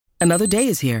Another day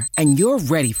is here, and you're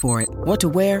ready for it. What to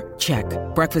wear? Check.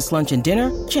 Breakfast, lunch, and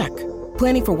dinner? Check.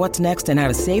 Planning for what's next and how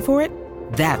to save for it?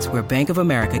 That's where Bank of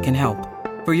America can help.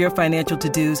 For your financial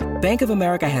to-dos, Bank of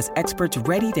America has experts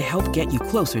ready to help get you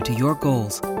closer to your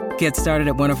goals. Get started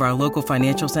at one of our local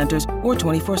financial centers or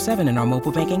 24/7 in our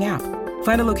mobile banking app.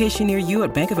 Find a location near you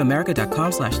at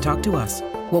bankofamerica.com/talktous.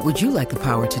 What would you like the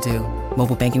power to do?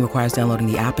 Mobile banking requires downloading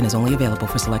the app and is only available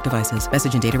for select devices.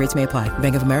 Message and data rates may apply.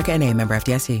 Bank of America N.A., member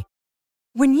FDIC.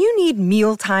 When you need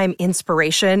mealtime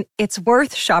inspiration, it's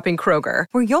worth shopping Kroger,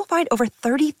 where you'll find over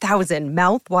 30,000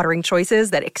 mouth-watering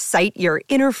choices that excite your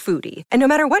inner foodie. And no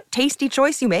matter what tasty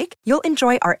choice you make, you'll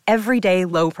enjoy our everyday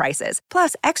low prices,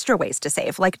 plus extra ways to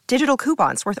save, like digital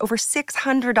coupons worth over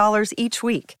 $600 each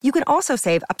week. You can also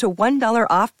save up to $1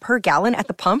 off per gallon at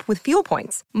the pump with fuel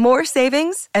points. More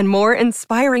savings and more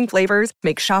inspiring flavors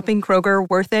make shopping Kroger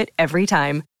worth it every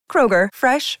time. Kroger,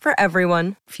 fresh for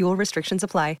everyone. Fuel restrictions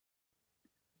apply.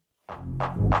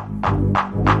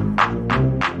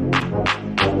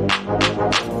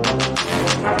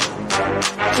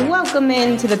 Welcome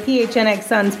into the PHNX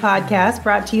Suns podcast,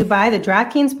 brought to you by the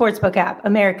DraftKings Sportsbook app,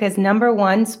 America's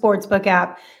 #1 sportsbook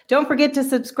app. Don't forget to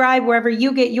subscribe wherever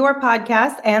you get your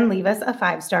podcasts and leave us a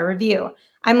 5-star review.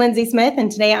 I'm Lindsay Smith, and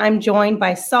today I'm joined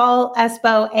by Saul,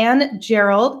 Espo, and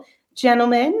Gerald.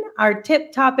 Gentlemen, our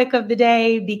tip topic of the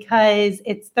day, because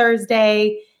it's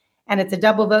Thursday and it's a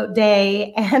double vote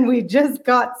day, and we just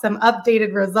got some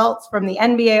updated results from the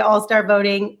NBA All-Star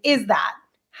voting, is that.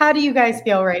 How do you guys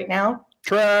feel right now?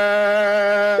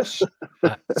 Trash.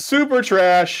 Super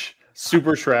trash.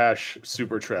 Super trash.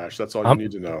 Super trash. That's all you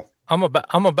need to know. I'm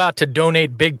about to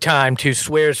donate big time to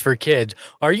Swears for Kids.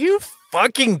 Are you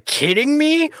fucking kidding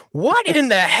me? What in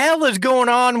the hell is going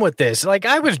on with this? Like,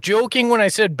 I was joking when I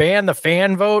said ban the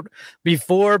fan vote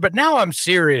before, but now I'm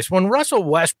serious. When Russell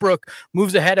Westbrook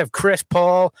moves ahead of Chris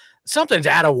Paul, something's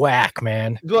out of whack,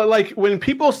 man. Like, when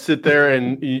people sit there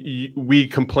and we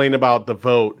complain about the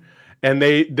vote, and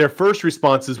their first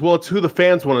response is, well, it's who the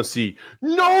fans want to see.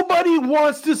 Nobody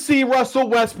wants to see Russell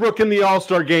Westbrook in the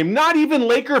All-Star game. Not even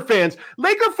Laker fans.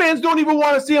 Laker fans don't even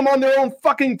want to see him on their own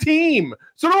fucking team.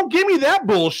 So don't give me that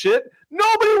bullshit.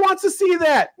 Nobody wants to see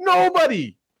that.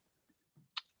 Nobody.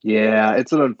 Yeah,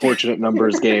 it's an unfortunate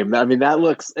numbers game. I mean, it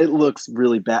looks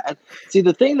really bad. See,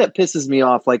 the thing that pisses me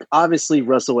off, like, obviously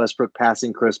Russell Westbrook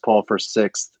passing Chris Paul for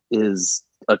 6th is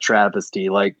a travesty.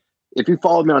 Like, if you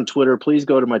follow me on Twitter, please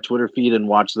go to my Twitter feed and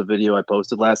watch the video I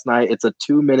posted last night. It's a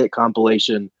 2-minute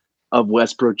compilation of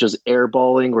Westbrook just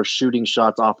airballing or shooting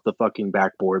shots off the fucking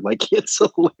backboard. Like, it's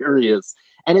hilarious.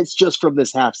 And it's just from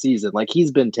this half season. Like,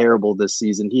 he's been terrible this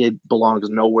season. He belongs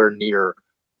nowhere near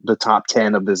the top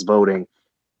 10 of this voting.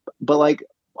 But, like,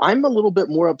 I'm a little bit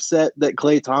more upset that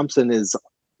Klay Thompson is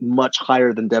much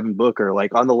higher than Devin Booker.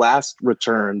 Like, on the last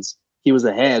returns, he was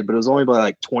ahead, but it was only by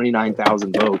like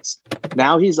 29,000 votes.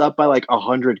 Now he's up by like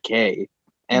 100K.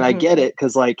 And I get it,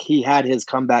 because like he had his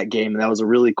comeback game and that was a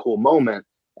really cool moment.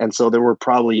 And so there were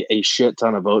probably a shit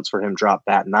ton of votes for him dropped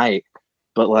that night.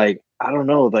 But like, I don't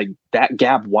know, like that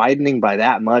gap widening by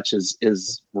that much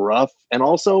is rough. And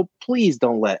also, please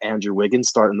don't let Andrew Wiggins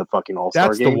start in the fucking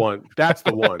All-Star game. That's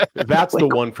the one. That's the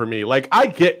one for me. Like, I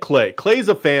get Klay. Klay's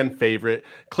a fan favorite.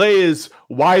 Klay is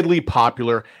widely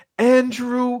popular.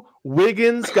 Andrew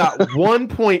Wiggins got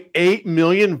 1.8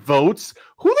 million votes.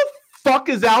 Who the fuck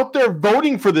is out there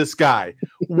voting for this guy?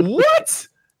 What?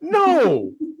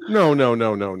 No.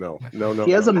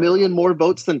 He has a million more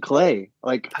votes than Klay.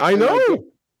 Like, I know.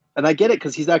 And I get it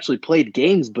because he's actually played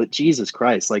games, but Jesus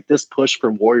Christ, like, this push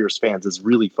from Warriors fans is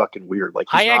really fucking weird. Like,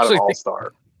 he's not an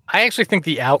all-star. I actually think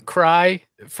the outcry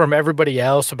from everybody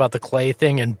else about the Klay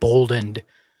thing emboldened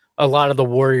a lot of the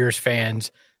Warriors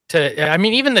fans. I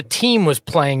mean, even the team was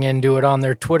playing into it on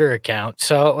their Twitter account.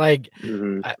 So, like,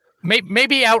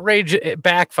 maybe outrage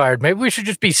backfired. Maybe we should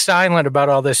just be silent about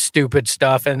all this stupid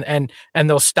stuff, and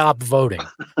they'll stop voting.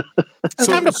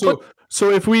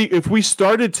 So if we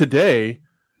started today,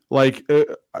 like,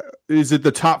 is it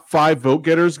the top 5 vote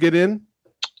getters get in?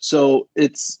 So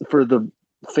it's for the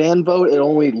fan vote. It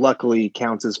only luckily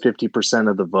counts as 50%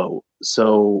 of the vote.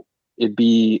 So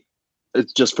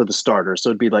it's just for the starter. So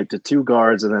it'd be like the 2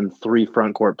 guards and then 3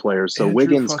 front court players. So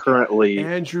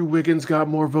Andrew Wiggins got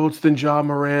more votes than Ja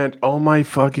Morant. Oh my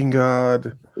fucking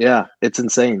God. Yeah, it's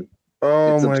insane.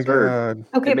 Oh it's my absurd. God.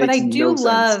 Okay, but I do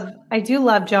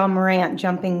love Ja Morant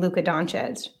jumping Luka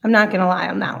Doncic. I'm not going to lie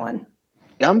on that one.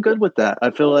 Yeah, I'm good with that. I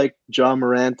feel like Ja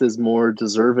Morant is more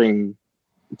deserving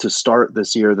to start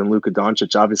this year than Luka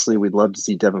Doncic. Obviously, we'd love to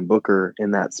see Devin Booker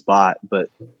in that spot, but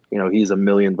he's a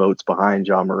million votes behind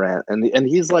Ja Morant, and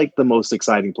he's like the most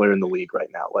exciting player in the league right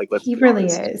now. Like, he really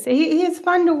is. He is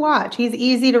fun to watch. He's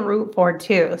easy to root for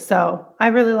too. So I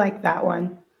really like that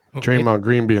one. Draymond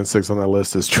Green being 6 on that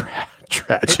list is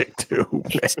tragic too.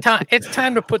 It's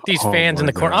time to put these fans in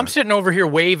the corner. I'm sitting over here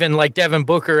waving like Devin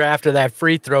Booker after that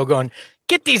free throw, going,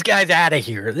 "Get these guys out of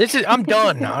here. I'm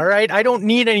done." All right. I don't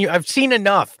need any. I've seen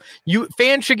enough. You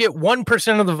fans should get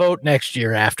 1% of the vote next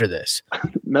year after this.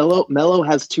 Melo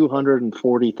has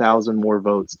 240,000 more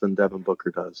votes than Devin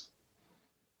Booker does.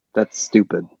 That's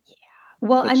stupid.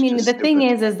 Well, That's the thing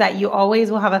is that you always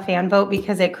will have a fan vote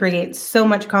because it creates so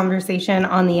much conversation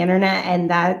on the internet, and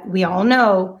that we all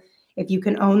know if you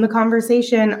can own the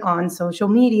conversation on social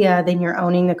media, then you're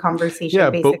owning the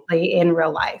conversation basically in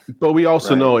real life. But we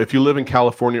also know if you live in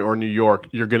California or New York,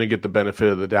 you're going to get the benefit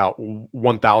of the doubt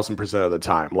 1,000% of the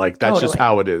time. Like that's just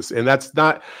how it is. And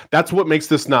that's what makes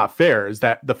this not fair, is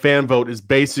that the fan vote is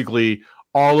basically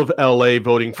all of LA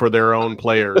voting for their own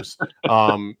players.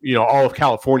 All of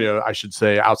California, I should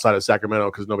say, outside of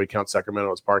Sacramento, because nobody counts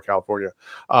Sacramento as part of California,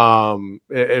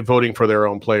 voting for their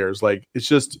own players. Like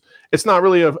it's not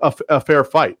really a fair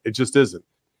fight. It just isn't.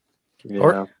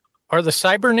 Yeah. Are the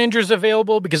cyber ninjas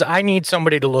available? Because I need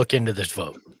somebody to look into this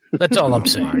vote. That's all I'm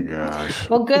saying. Oh my gosh.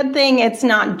 Well, good thing it's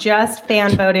not just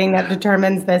fan voting that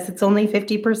determines this. It's only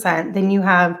 50%. Then you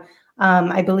have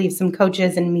I believe some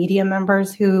coaches and media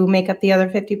members who make up the other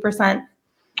 50%.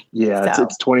 Yeah, so.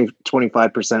 It's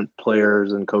 25%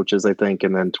 players and coaches, I think,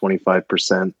 and then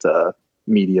 25%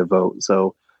 media vote.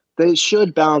 So they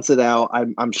should balance it out.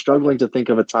 I'm struggling to think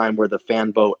of a time where the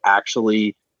fan vote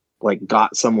actually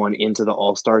got someone into the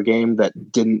All-Star game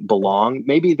that didn't belong.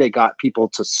 Maybe they got people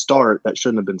to start that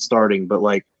shouldn't have been starting, but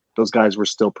those guys were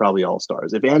still probably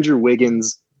All-Stars. If Andrew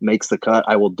Wiggins makes the cut,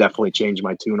 I will definitely change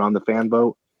my tune on the fan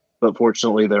vote. But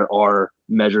fortunately, there are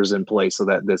measures in place so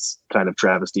that this kind of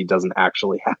travesty doesn't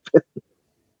actually happen.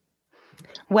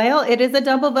 Well, it is a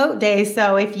double vote day.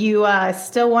 So if you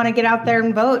still want to get out there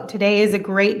and vote, today is a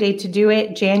great day to do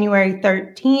it. January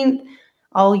 13th.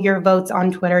 All your votes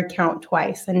on Twitter count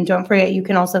twice. And don't forget, you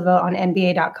can also vote on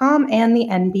NBA.com and the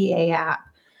NBA app.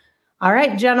 All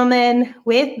right, gentlemen,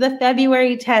 with the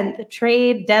February 10th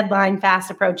trade deadline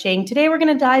fast approaching, today we're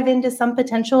going to dive into some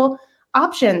potential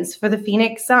options for the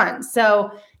Phoenix Suns.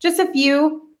 So just a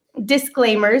few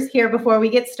disclaimers here before we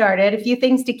get started, a few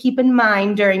things to keep in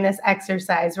mind during this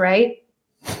exercise, right?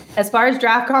 As far as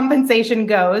draft compensation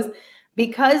goes,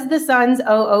 because the Suns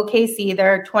owe OKC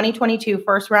their 2022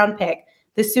 first round pick,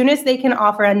 the soonest they can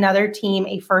offer another team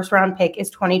a first round pick is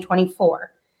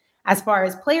 2024. As far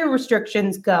as player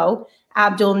restrictions go,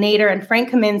 Abdul Nader and Frank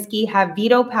Kaminsky have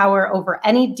veto power over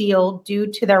any deal due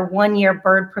to their 1-year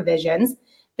bird provisions.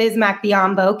 Bismack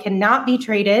Biyombo cannot be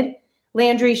traded.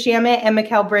 Landry Shamet and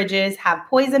Mikal Bridges have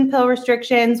poison pill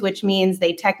restrictions, which means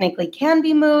they technically can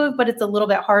be moved, but it's a little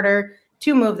bit harder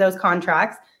to move those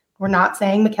contracts. We're not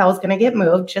saying Mikal is going to get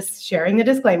moved, just sharing the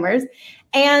disclaimers.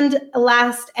 And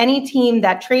last, any team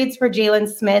that trades for Jalen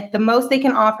Smith, the most they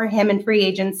can offer him in free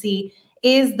agency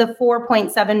is the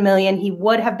 $4.7 million he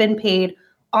would have been paid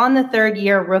on the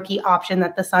third-year rookie option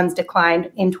that the Suns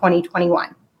declined in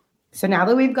 2021. So now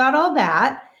that we've got all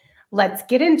that, let's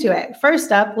get into it.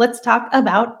 First up, let's talk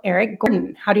about Eric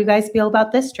Gordon. How do you guys feel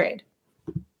about this trade?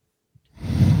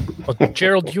 Well,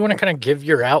 Gerald, do you want to kind of give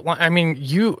your outline? I mean,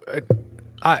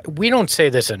 we don't say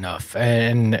this enough,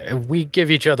 and we give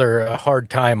each other a hard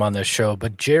time on this show,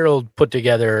 but Gerald put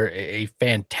together a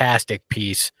fantastic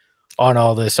piece on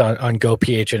all this on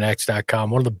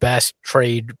GoPHNX.com. One of the best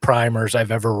trade primers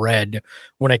I've ever read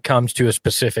when it comes to a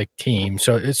specific team.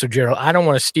 So Gerald, I don't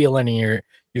want to steal any of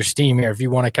your steam here. If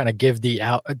you want to kind of give the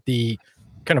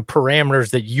kind of parameters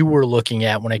that you were looking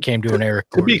at when it came to an Eric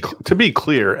Gordon. To be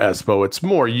clear, Espo, it's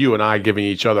more you and I giving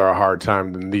each other a hard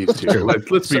time than these two.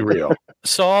 Let's be real.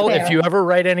 Saul, if you ever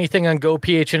write anything on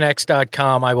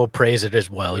GoPHNX.com, I will praise it as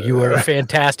well. You are a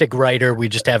fantastic writer. We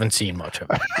just haven't seen much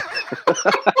of it.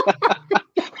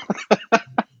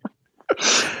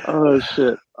 Oh,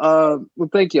 shit. Well,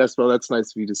 thank you, Espo. That's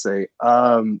nice of you to say.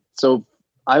 So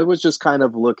I was just kind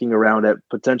of looking around at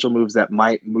potential moves that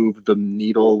might move the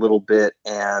needle a little bit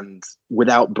and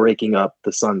without breaking up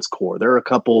the Suns' core. There are a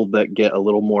couple that get a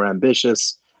little more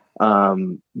ambitious.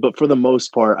 But for the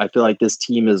most part, I feel like this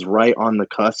team is right on the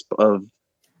cusp of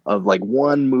like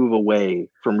one move away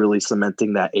from really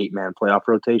cementing that 8-man playoff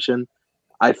rotation.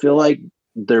 I feel like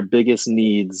their biggest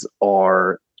needs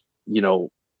are,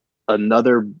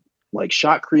 another like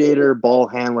shot creator, ball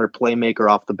handler, playmaker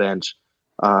off the bench.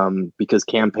 Because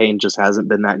Cam Payne just hasn't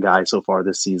been that guy so far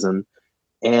this season.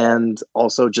 and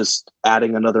also just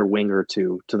adding another wing or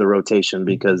two to the rotation,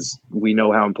 because we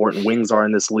know how important wings are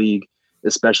in this league,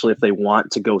 especially if they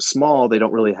want to go small. They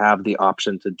don't really have the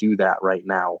option to do that right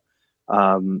now.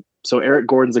 So Eric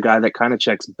Gordon's a guy that kind of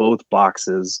checks both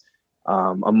boxes.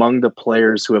 Among the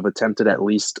players who have attempted at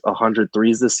least 100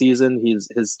 threes this season,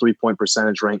 his 3-point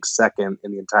percentage ranks second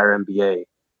in the entire NBA.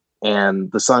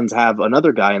 And the Suns have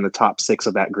another guy in the top 6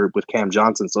 of that group with Cam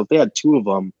Johnson. So if they had 2 of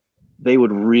them, they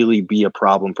would really be a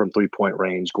problem from 3-point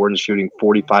range. Gordon's shooting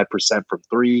 45% from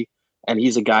 3, and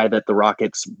he's a guy that the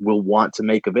Rockets will want to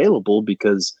make available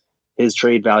because his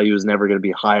trade value is never going to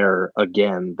be higher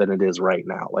again than it is right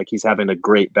now. Like, he's having a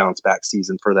great bounce back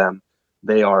season for them.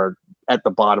 They are at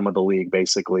the bottom of the league,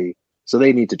 basically. So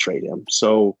they need to trade him.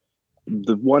 So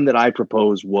the one that I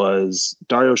proposed was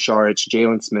Dario Saric,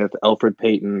 Jalen Smith, Elfrid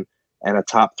Payton, and a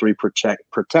top 3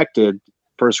 protected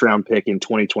first-round pick in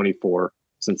 2024,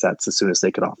 since that's as soon as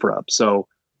they could offer up. So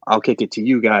I'll kick it to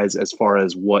you guys as far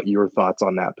as what your thoughts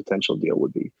on that potential deal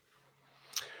would be.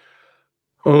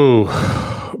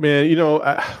 Oh, man,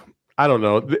 I don't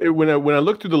know. When I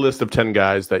look through the list of 10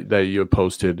 guys that you have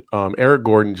posted, Eric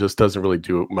Gordon just doesn't really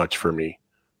do much for me.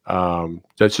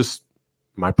 That's just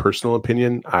my personal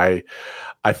opinion. I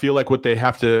feel like what they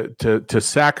have to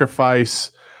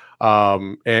sacrifice,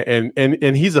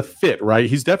 and he's a fit, right?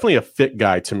 He's definitely a fit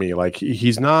guy to me. Like,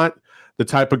 he's not the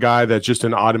type of guy that's just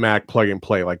an automatic plug and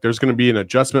play. Like, there's going to be an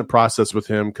adjustment process with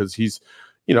him because he's,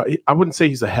 I wouldn't say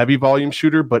he's a heavy volume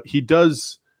shooter, but he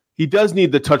does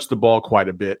need to touch the ball quite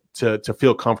a bit to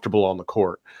feel comfortable on the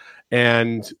court.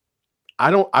 And I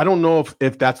don't know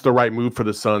if that's the right move for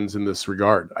the Suns in this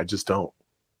regard. I just don't.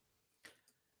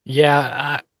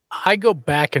 Yeah, I go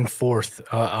back and forth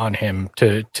on him,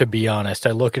 to be honest.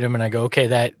 I look at him and I go, okay,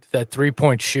 that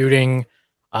 3-point shooting,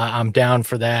 I'm down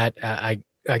for that.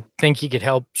 I think he could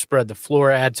help spread the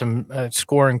floor, add some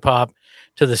scoring pop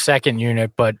to the second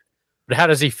unit, but how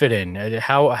does he fit in?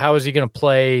 How is he going to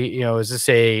play? Is this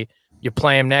you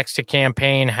play him next to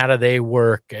Campaign? How do they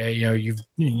work?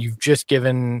 You've just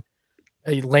given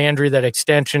Landry that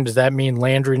extension. Does that mean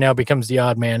Landry now becomes the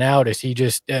odd man out? Is he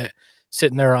just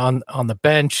sitting there on the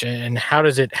bench? And how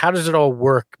does it all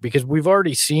work? Because we've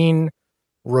already seen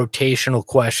rotational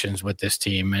questions with this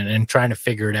team and trying to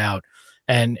figure it out.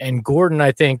 And Gordon,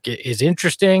 I think, is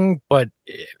interesting, but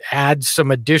adds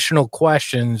some additional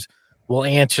questions while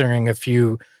answering a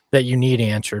few that you need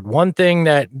answered. One thing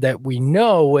that we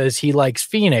know is he likes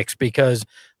Phoenix, because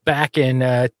back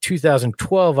in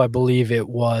 2012, I believe it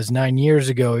was 9 years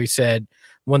ago, he said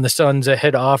when the Suns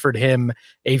had offered him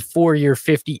a 4-year,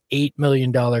 $58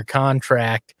 million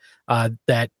contract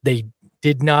that he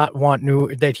did not want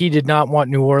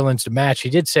New Orleans to match. He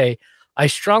did say, I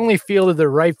strongly feel that the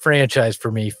right franchise for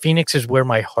me. Phoenix is where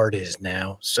my heart is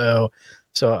now. So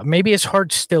maybe his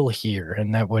heart's still here,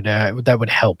 and that would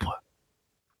help.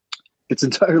 It's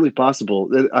entirely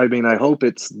possible. I mean, I hope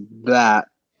it's that.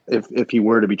 If he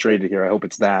were to be traded here, I hope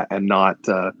it's that, and not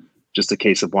just a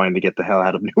case of wanting to get the hell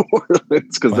out of New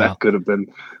Orleans, because that could have been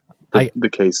the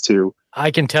case too. I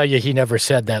can tell you he never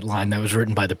said that line. That was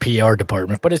written by the PR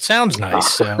department, but it sounds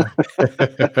nice. So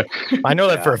I know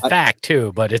that for a fact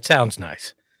too, but it sounds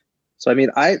nice. So, I mean,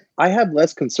 I have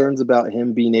less concerns about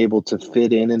him being able to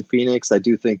fit in Phoenix. I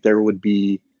do think there would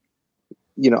be,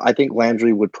 I think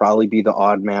Landry would probably be the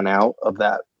odd man out of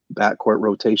that backcourt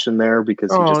rotation there, because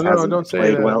he just hasn't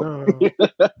played well.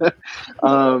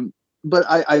 No. But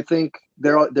I think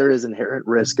there is inherent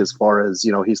risk as far as,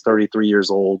 he's 33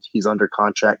 years old. He's under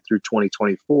contract through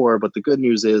 2024. But the good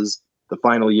news is the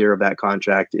final year of that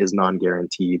contract is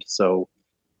non-guaranteed. So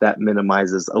that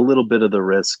minimizes a little bit of the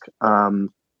risk.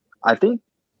 I think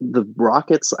the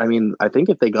Rockets, I think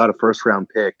if they got a first-round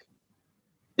pick,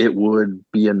 it would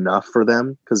be enough for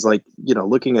them. Because,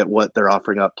 looking at what they're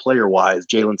offering up player-wise,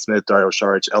 Jalen Smith, Dario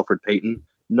Saric, Elfrid Payton,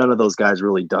 none of those guys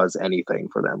really does anything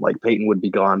for them. Like, Payton would be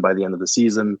gone by the end of the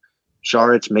season.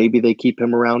 Saric, maybe they keep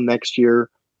him around next year.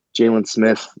 Jalen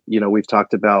Smith, we've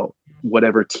talked about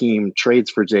whatever team trades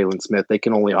for Jalen Smith, they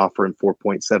can only offer him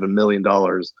 $4.7 million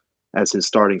as his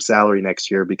starting salary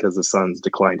next year because the Suns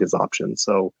declined his option.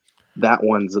 So that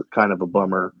one's kind of a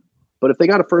bummer. But if they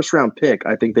got a first-round pick,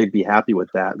 I think they'd be happy with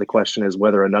that. The question is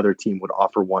whether another team would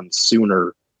offer one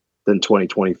sooner than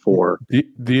 2024.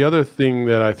 The other thing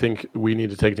that I think we need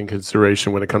to take into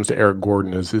consideration when it comes to Eric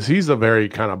Gordon is he's a very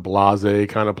kind of blasé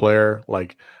kind of player.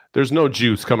 Like, there's no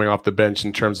juice coming off the bench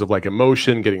in terms of like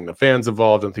emotion, getting the fans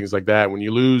involved and things like that. When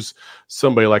you lose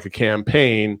somebody like a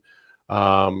Campaign,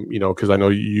 because I know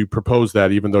you proposed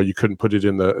that, even though you couldn't put it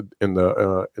in the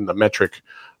metric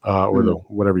or the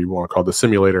whatever you want to call it, the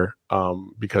simulator,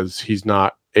 because he's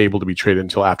not able to be traded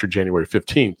until after January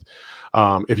 15th.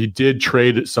 If you did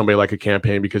trade somebody like a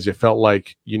Campaign because you felt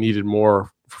like you needed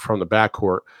more from the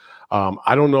backcourt,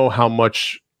 I don't know how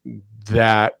much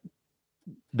that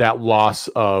loss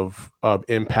of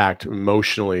impact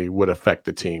emotionally would affect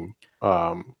the team.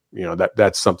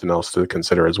 That's something else to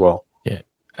consider as well. Yeah.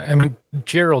 I mean,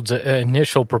 Gerald's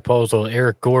initial proposal,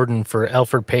 Eric Gordon for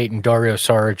Elfrid Payton, Dario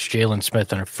Saric, Jalen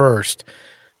Smith, and a first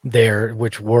there,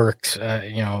 which works,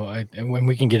 when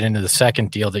we can get into the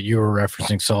second deal that you were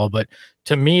referencing, Saul. But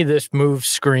to me, this move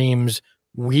screams,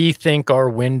 we think our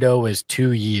window is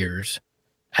 2 years,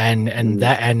 and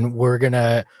we're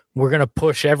gonna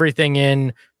push everything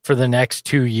in for the next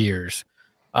 2 years.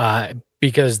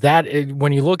 Because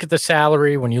when you look at the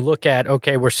salary, when you look at,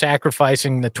 okay, we're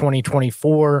sacrificing the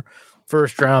 2024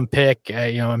 first round pick,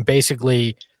 and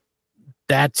basically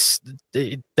that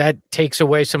takes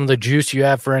away some of the juice you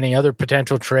have for any other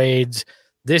potential trades.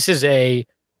 This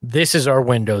is our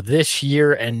window this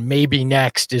year, and maybe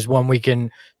next is when we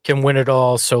can win it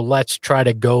all. So let's try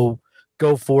to go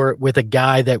for it with a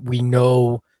guy that we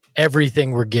know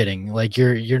everything we're getting. Like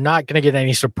you're not going to get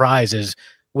any surprises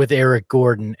with Eric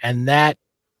Gordon, and that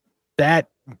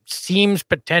seems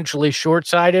potentially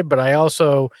short-sighted, but I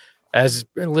also, as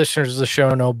listeners of the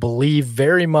show know, believe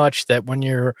very much that when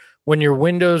your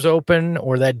window's open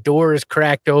or that door is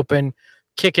cracked open,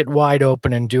 kick it wide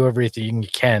open and do everything you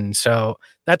can. So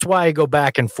that's why I go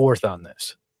back and forth on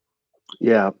this.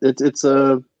 Yeah, it's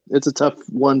a tough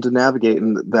one to navigate,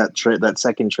 and that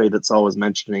second trade that Saul was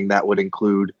mentioning, that would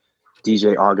include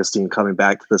DJ Augustine coming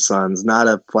back to the Suns. Not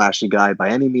a flashy guy by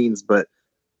any means, but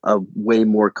a way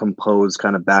more composed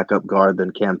kind of backup guard than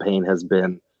Campaign has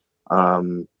been.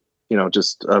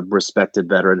 Just a respected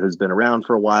veteran who's been around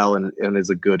for a while and is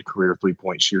a good career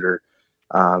 3-point shooter.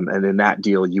 And in that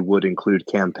deal, you would include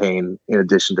Campaign in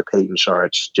addition to Payton,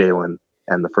 Saric, Jalen,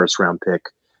 and the first round pick.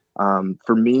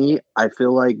 For me, I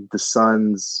feel like the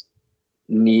Suns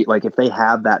need, like, if they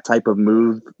have that type of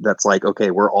move that's like,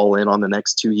 okay, we're all in on the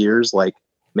next 2 years, like,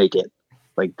 make it.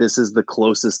 Like, this is the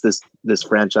closest this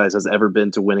franchise has ever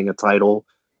been to winning a title.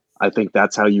 I think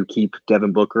that's how you keep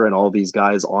Devin Booker and all these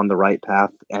guys on the right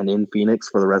path and in Phoenix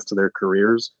for the rest of their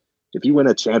careers. If you win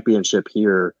a championship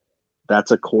here,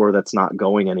 that's a core that's not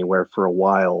going anywhere for a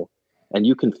while, and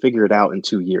you can figure it out in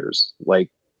 2 years.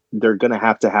 Like, they're going to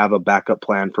have a backup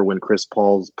plan for when Chris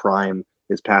Paul's prime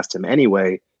is past him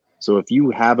anyway. So if you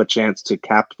have a chance to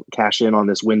cash in on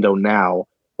this window now,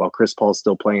 while Chris Paul's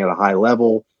still playing at a high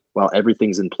level, while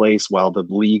everything's in place, while the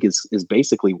league is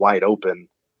basically wide open,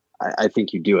 I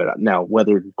think you do it. Now,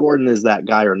 whether Gordon is that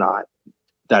guy or not,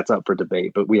 that's up for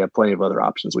debate, but we have plenty of other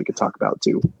options we could talk about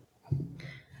too.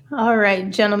 All right,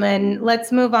 gentlemen,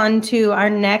 let's move on to our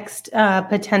next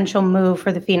potential move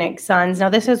for the Phoenix Suns. Now,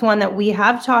 this is one that we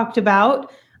have talked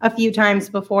about a few times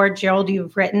before. Gerald,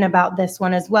 you've written about this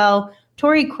one as well.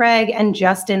 Torrey Craig and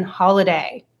Justin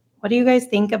Holiday. What do you guys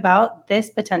think about this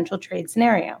potential trade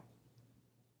scenario?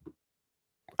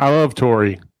 I love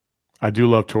Torrey. I do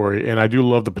love Torrey, and I do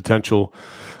love the potential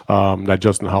that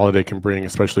Justin Holiday can bring,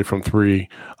 especially from three.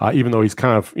 Even though he's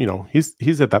kind of,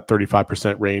 he's at that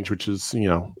 35% range, which is,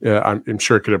 I'm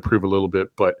sure it could improve a little bit,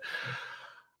 but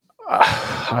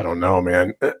I don't know,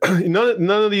 man. None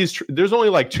of these. There's only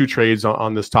like 2 trades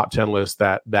on this top 10 list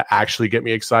that actually get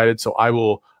me excited. So I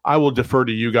will defer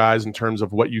to you guys in terms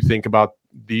of what you think about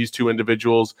these 2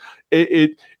 individuals.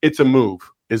 It's a move.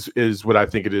 Is what I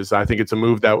think it is. I think it's a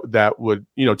move that would,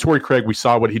 Torrey Craig, we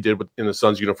saw what he did in the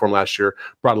Suns uniform last year,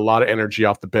 brought a lot of energy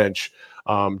off the bench.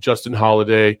 Justin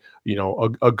Holiday,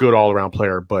 a good all-around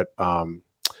player, but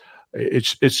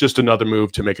it's just another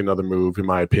move to make another move, in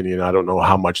my opinion. I don't know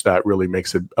how much that really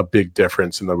makes a big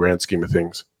difference in the grand scheme of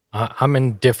things. I'm in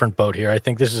a different boat here. I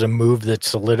think this is a move that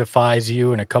solidifies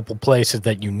you in a couple places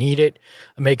that you need it.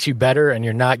 It makes you better, and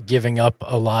you're not giving up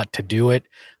a lot to do it.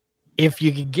 If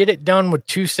you could get it done with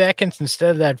 2 seconds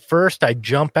instead of that first, I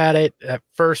jump at it. At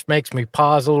first makes me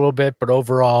pause a little bit, but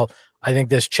overall, I think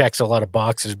this checks a lot of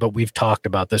boxes, but we've talked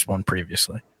about this one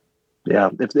previously. Yeah,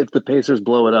 if the Pacers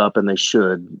blow it up, and they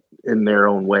should in their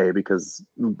own way, because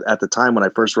at the time when I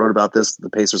first wrote about this, the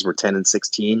Pacers were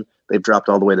 10-16. They've dropped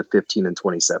all the way to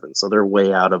 15-27. So they're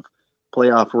way out of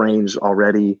playoff range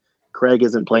already. Craig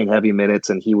isn't playing heavy minutes,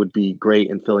 and he would be great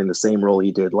in filling the same role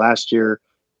he did last year.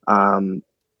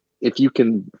 If you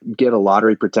can get a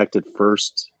lottery protected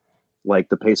first, like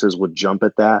the Pacers would jump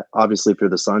at that. Obviously, if you're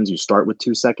the Suns, you start with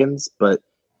 2 seconds, but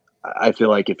I feel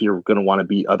like if you're going to want to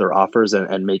beat other offers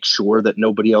and make sure that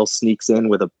nobody else sneaks in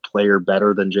with a player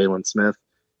better than Jalen Smith,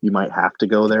 you might have to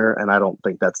go there. And I don't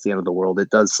think that's the end of the world.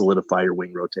 It does solidify your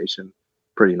wing rotation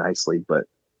pretty nicely, but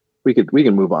we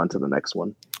can move on to the next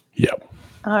one. Yep.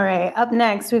 All right. Up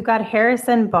next, we've got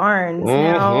Harrison Barnes.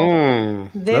 Now,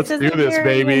 this is a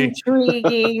very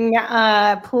intriguing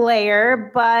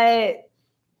player, but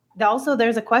also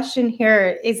there's a question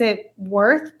here. Is it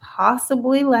worth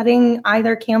possibly letting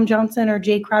either Cam Johnson or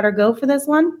Jay Crowder go for this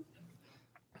one?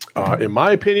 In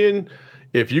my opinion,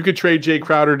 if you could trade Jay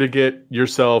Crowder to get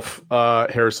yourself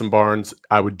Harrison Barnes,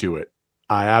 I would do it.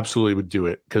 I absolutely would do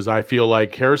it because I feel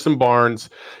like Harrison Barnes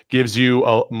gives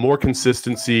you more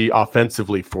consistency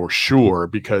offensively for sure,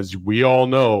 because we all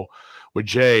know with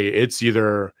Jay, it's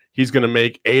either he's going to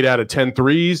make 8 out of 10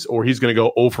 threes or he's going to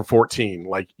go 0 for 14.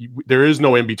 Like there is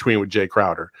no in between with Jay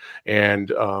Crowder.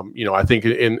 And, I think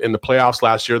in the playoffs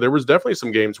last year, there was definitely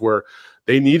some games where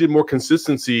they needed more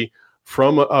consistency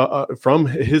from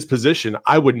his position.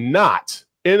 I would not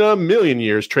in a million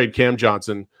years trade Cam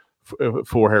Johnson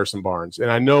for Harrison Barnes. And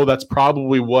I know that's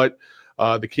probably what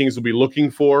the Kings will be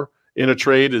looking for in a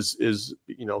trade is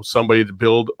somebody to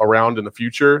build around in the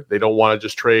future. They don't want to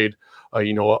just trade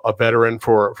a veteran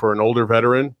for an older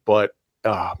veteran. But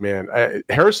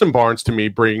Harrison Barnes to me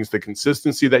brings the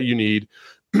consistency that you need,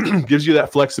 gives you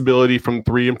that flexibility from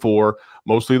 3 and 4,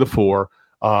 mostly the 4.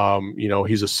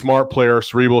 He's a smart player,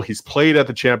 cerebral. He's played at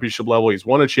the championship level. He's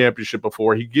won a championship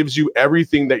before. He gives you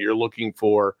everything that you're looking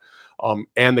for.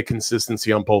 And the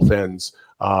consistency on both ends.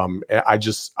 I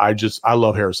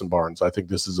love Harrison Barnes. I think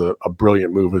this is a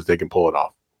brilliant move if they can pull it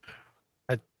off.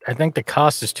 I think the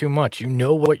cost is too much. You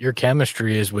know what your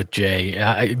chemistry is with Jay.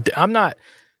 I'm not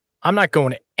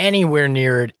going anywhere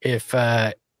near it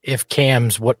if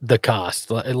Cam's what the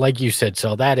cost, like you said.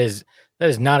 So that is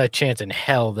not a chance in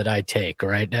hell that I take.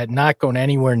 Right, not going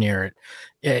anywhere near it.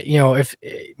 If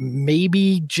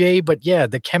maybe Jay, but yeah,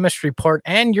 the chemistry part,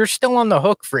 and you're still on the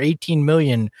hook for $18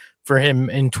 million for him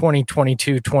in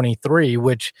 2022-23,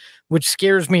 which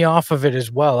scares me off of it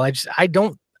as well. I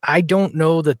don't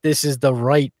know that this is the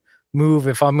right move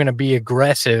if I'm going to be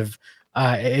aggressive.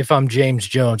 If I'm James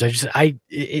Jones,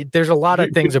 there's a lot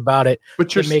of things about it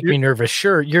that make me nervous.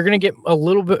 Sure, you're going to get a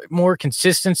little bit more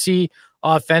consistency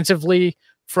offensively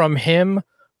from him,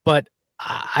 but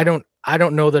I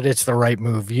don't know that it's the right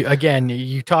move.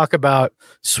 You talk about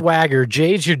swagger.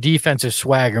 Jay's your defensive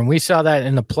swagger, and we saw that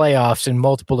in the playoffs in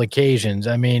multiple occasions.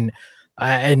 I mean,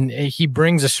 and he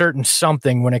brings a certain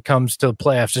something when it comes to the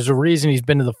playoffs. There's a reason he's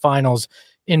been to the finals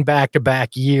in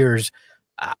back-to-back years.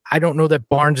 I don't know that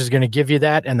Barnes is going to give you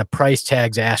that, and the price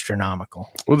tag's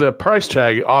astronomical. Well, the price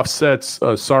tag offsets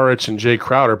Saric and Jay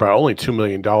Crowder by only $2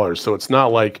 million, so it's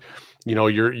not like –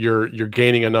 you're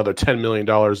gaining another $10 million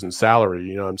in salary.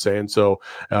 You know what I'm saying? So,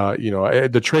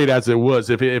 the trade as it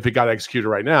was, if it got executed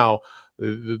right now,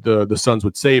 the Suns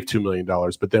would save $2 million.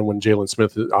 But then when Jalen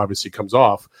Smith obviously comes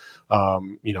off,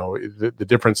 the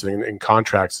difference in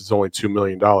contracts is only $2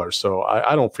 million. So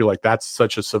I don't feel like that's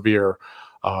such a severe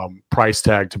price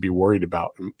tag to be worried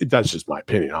about. That's just my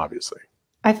opinion, obviously.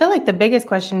 I feel like the biggest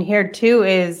question here too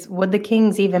is, would the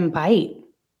Kings even bite?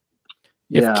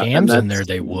 If Cam's in there,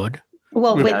 they would.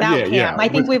 Well, without Cam, I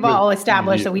think we've all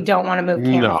established that we don't want to move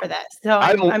Cam for this. So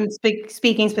I'm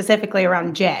speaking specifically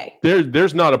around Jay.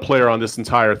 There's not a player on this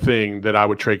entire thing that I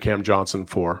would trade Cam Johnson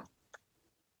for.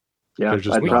 Yeah,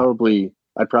 I'd probably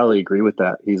agree with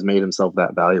that. He's made himself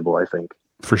that valuable, I think.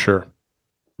 For sure.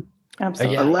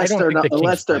 Absolutely.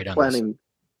 Unless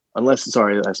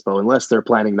they're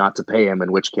planning not to pay him,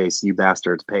 in which case you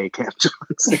bastards pay Cam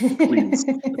Johnson, please.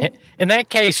 In that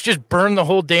case, just burn the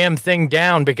whole damn thing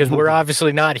down, because we're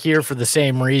obviously not here for the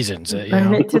same reasons.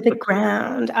 Burn it to the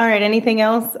ground. All right. Anything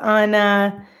else on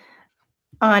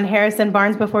Harrison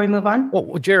Barnes before we move on?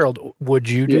 Well, Gerald, would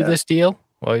you do this deal?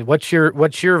 Well, what's your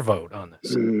vote on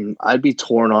this? I'd be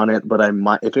torn on it, but I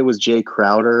might. If it was Jay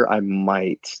Crowder, I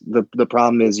might. The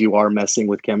problem is you are messing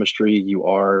with chemistry.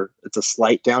 It's a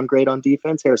slight downgrade on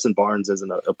defense. Harrison Barnes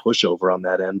isn't a pushover on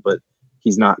that end, but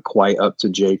he's not quite up to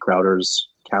Jay Crowder's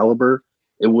caliber.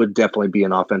 It would definitely be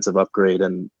an offensive upgrade.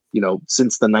 And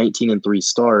since the 19-3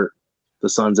 start, the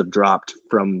Suns have dropped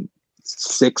from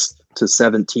 6th to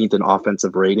 17th in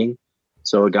offensive rating.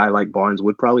 So a guy like Barnes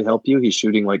would probably help you. He's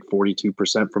shooting like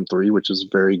 42% from 3, which is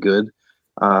very good.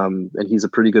 And he's a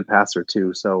pretty good passer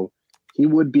too. So he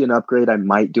would be an upgrade. I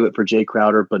might do it for Jay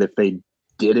Crowder, but if they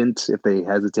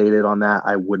hesitated on that,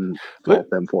 I wouldn't fault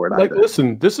them for it either.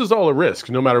 Listen, this is all a risk,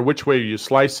 no matter which way you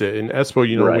slice it. And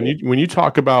Espo, when you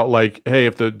talk about like, hey,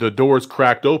 if the door's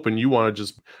cracked open, you want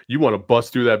to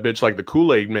bust through that bitch like the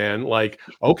Kool-Aid man. Like,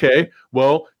 okay,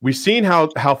 well, we've seen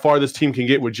how far this team can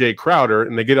get with Jay Crowder,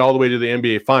 and they get all the way to the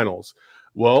NBA Finals.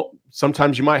 Well,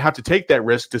 sometimes you might have to take that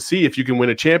risk to see if you can win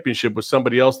a championship with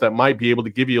somebody else that might be able to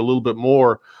give you a little bit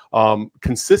more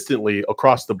consistently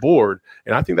across the board.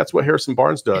 And I think that's what Harrison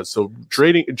Barnes does. So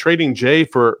trading Jay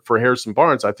for Harrison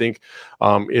Barnes, I think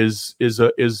is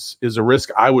a risk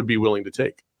I would be willing to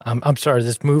take. I'm sorry,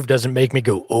 this move doesn't make me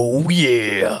go, oh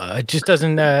yeah. It just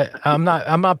doesn't. I'm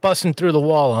not busting through the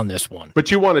wall on this one.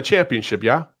 But you won a championship,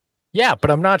 yeah? Yeah,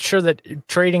 but I'm not sure that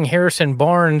trading Harrison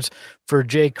Barnes for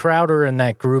Jay Crowder in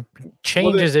that group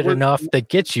changes it enough that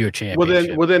gets you a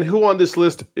championship. Well, then who on this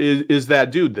list is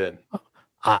that dude then?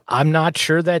 I'm not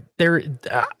sure that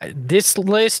this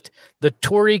list, the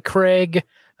Torrey Craig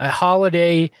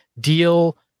Holiday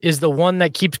deal is the one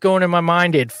that keeps going in my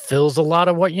mind. It fills a lot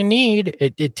of what you need.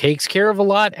 It takes care of a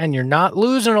lot, and you're not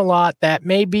losing a lot. That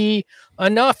may be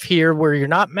enough here where you're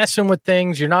not messing with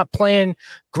things. You're not playing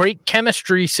great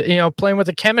chemistry, playing with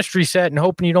a chemistry set and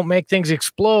hoping you don't make things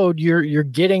explode. You're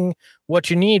getting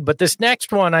what you need. But this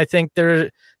next one, I think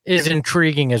there is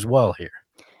intriguing as well here.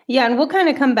 Yeah, and we'll kind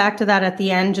of come back to that at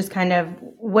the end, just kind of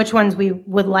which ones we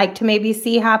would like to maybe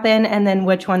see happen and then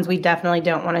which ones we definitely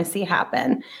don't want to see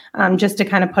happen, just to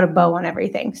kind of put a bow on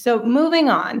everything. So moving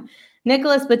on,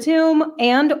 Nicholas Batum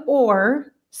and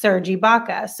or Serge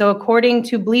Ibaka. So according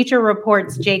to Bleacher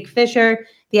Report's Jake Fisher,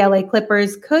 the LA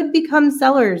Clippers could become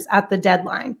sellers at the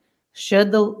deadline.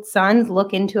 Should the Suns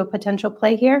look into a potential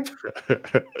play here?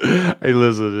 Hey,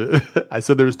 listen, I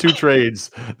said there's 2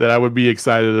 trades that I would be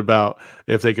excited about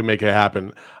if they can make it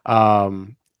happen.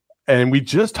 And we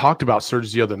just talked about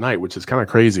Serge the other night, which is kind of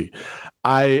crazy.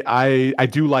 I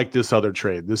do like this other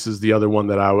trade. This is the other one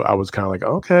that I was kind of like,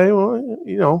 okay,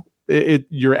 well,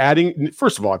 you're adding.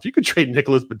 First of all, if you could trade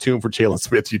Nicholas Batum for Jalen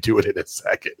Smith, you do it in a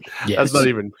second. Yes.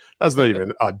 That's not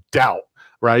even a doubt.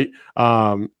 Right.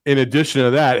 In addition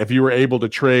to that, if you were able to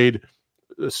trade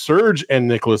Serge and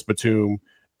Nicholas Batum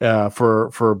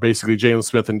for basically Jalen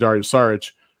Smith and Dario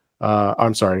Saric,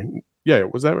 I'm sorry. Yeah,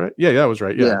 was that right? Yeah, that was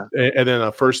right. Yeah. And then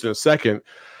a first and a second.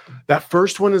 That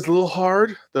first one is a little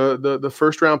hard. The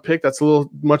first round pick, that's a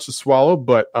little much to swallow.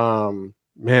 But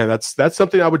man, that's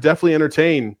something I would definitely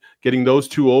entertain, getting those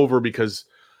 2 over, because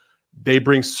they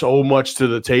bring so much to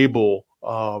the table.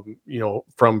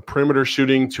 From perimeter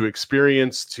shooting to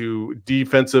experience to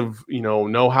defensive,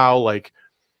 know-how, like,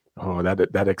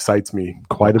 that excites me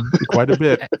quite a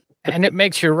bit. And it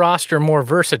makes your roster more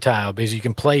versatile because you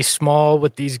can play small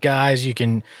with these guys. You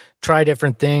can try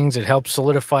different things. It helps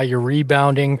solidify your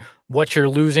rebounding. What you're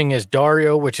losing is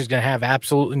Dario, which is going to have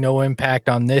absolutely no impact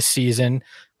on this season.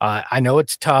 I know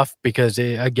it's tough because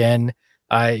he's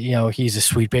a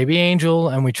sweet baby angel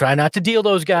and we try not to deal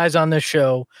those guys on this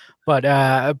show. But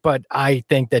I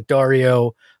think that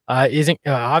Dario isn't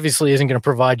going to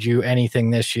provide you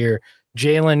anything this year.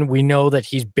 Jalen, we know that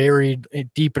he's buried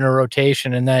deep in a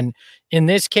rotation. And then in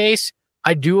this case,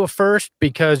 I do a first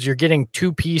because you're getting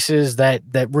 2 pieces that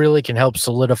really can help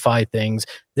solidify things.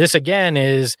 This, again,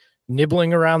 is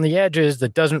nibbling around the edges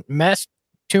that doesn't mess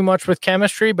too much with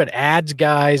chemistry, but adds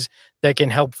guys that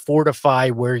can help fortify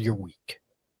where you're weak.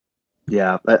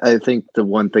 Yeah, I think the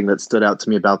one thing that stood out to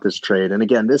me about this trade, and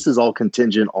again, this is all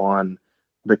contingent on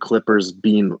the Clippers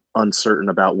being uncertain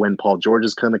about when Paul George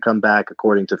is going to come back.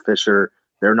 According to Fisher,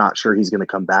 they're not sure he's going to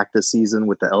come back this season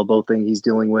with the elbow thing he's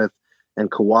dealing with. And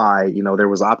Kawhi, there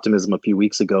was optimism a few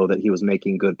weeks ago that he was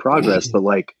making good progress, but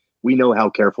we know how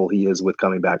careful he is with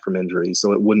coming back from injuries.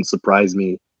 So it wouldn't surprise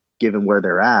me, given where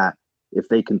they're at, if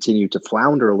they continue to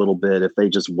flounder a little bit, if they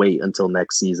just wait until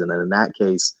next season. And in that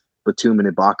case, Batum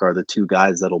and Ibaka are the 2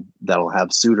 guys that'll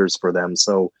have suitors for them.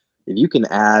 So if you can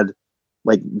add,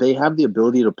 they have the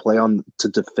ability to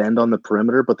defend on the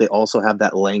perimeter, but they also have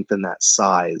that length and that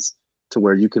size to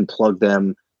where you can plug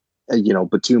them,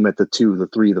 Batum at the 2, the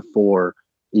 3, the 4,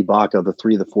 Ibaka, the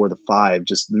 3, the 4, the 5,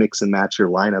 just mix and match your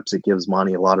lineups. It gives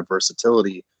Monty a lot of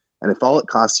versatility. And if all it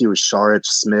costs you is Saric,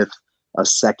 Smith, a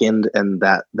second, and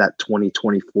that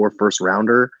 2024 first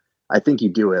rounder, I think you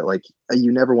do it.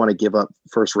 You never want to give up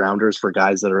first rounders for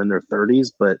guys that are in their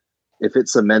 30s, but if it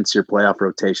cements your playoff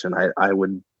rotation, I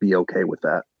would be okay with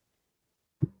that.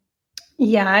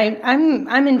 Yeah,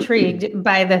 I'm intrigued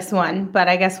by this one, but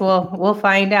I guess we'll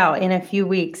find out in a few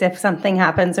weeks if something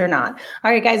happens or not.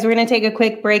 All right, guys, we're going to take a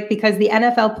quick break because the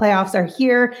NFL playoffs are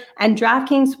here, and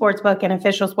DraftKings Sportsbook, an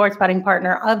official sports betting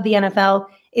partner of the NFL,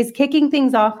 is kicking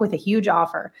things off with a huge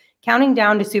offer. Counting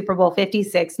down to Super Bowl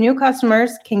 56, new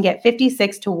customers can get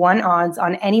 56-1 odds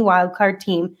on any wildcard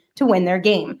team to win their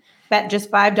game. Bet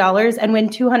just $5 and win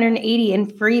 $280 in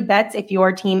free bets if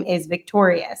your team is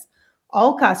victorious.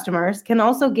 All customers can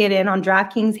also get in on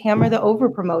DraftKings Hammer the Over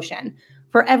promotion.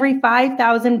 For every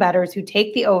 5,000 bettors who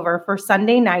take the over for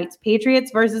Sunday night's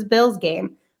Patriots versus Bills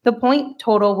game, the point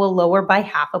total will lower by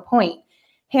half a point.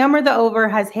 Hammer the Over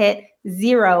has hit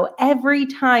 0 every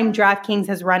time DraftKings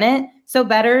has run it, so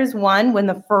bettors won when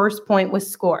the first point was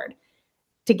scored.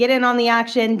 To get in on the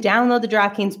action, download the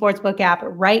DraftKings Sportsbook app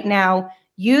right now.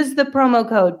 Use the promo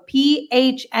code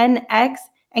PHNX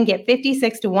and get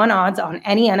 56-1 odds on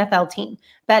any NFL team.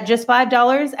 Bet just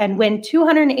 $5 and win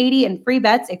 $280 in free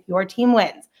bets if your team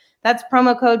wins. That's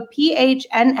promo code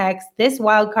PHNX this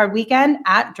wildcard weekend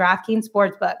at DraftKings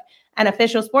Sportsbook, an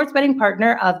official sports betting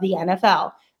partner of the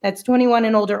NFL. That's 21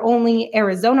 and older only,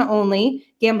 Arizona only.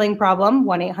 Gambling problem,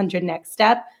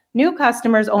 1-800-NEXT-STEP. New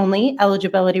customers only.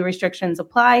 Eligibility restrictions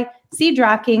apply. See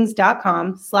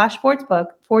DraftKings.com/sportsbook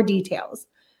for details.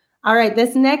 All right,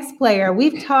 this next player,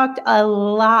 we've talked a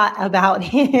lot about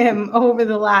him over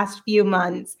the last few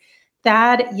months.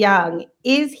 Thad Young,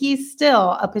 is he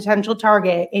still a potential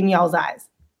target in y'all's eyes?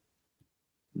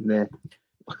 Nah.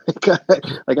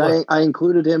 I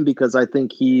included him because I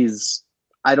think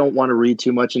I don't want to read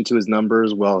too much into his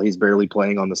numbers. Well, he's barely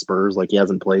playing on the Spurs. Like, he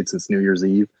hasn't played since New Year's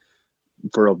Eve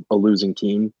for a losing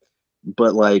team.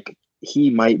 But, like,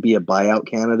 he might be a buyout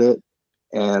candidate.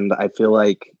 And I feel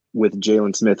like with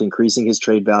Jalen Smith increasing his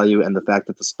trade value and the fact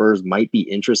that the Spurs might be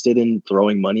interested in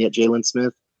throwing money at Jalen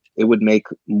Smith, it would make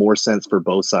more sense for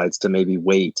both sides to maybe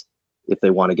wait if they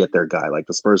want to get their guy. Like,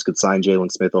 the Spurs could sign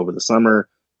Jalen Smith over the summer,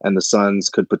 and the Suns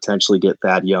could potentially get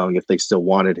Thad Young if they still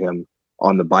wanted him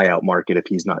on the buyout market if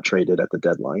he's not traded at the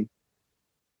deadline.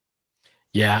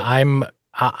 Yeah,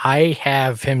 I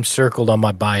have him circled on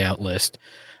my buyout list.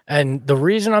 And the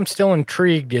reason I'm still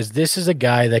intrigued is this is a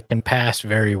guy that can pass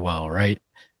very well, right?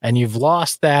 And you've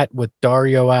lost that with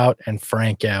Dario out and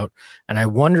Frank out. And I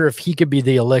wonder if he could be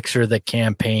the elixir that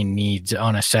Cam Payne needs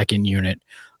on a second unit,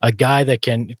 a guy that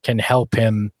can help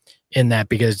him in that,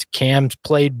 because Cam's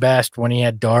played best when he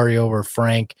had Dario or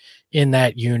Frank in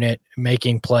that unit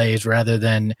making plays rather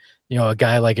than, a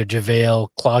guy like a JaVale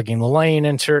clogging the lane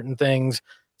and certain things.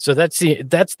 So that's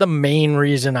the main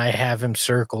reason I have him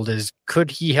circled, is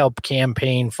could he help Cam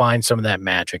Payne find some of that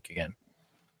magic again?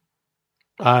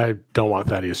 I don't want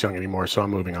Thaddeus Young anymore, so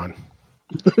I'm moving on.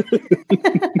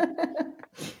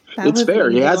 It's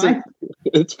fair.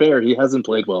 It's fair. He hasn't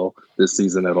played well this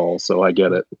season at all, so I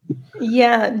get it.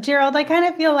 Yeah, Gerald, I kind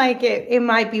of feel like it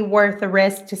might be worth a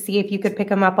risk to see if you could pick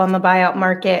him up on the buyout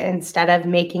market instead of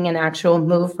making an actual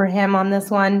move for him on this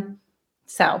one.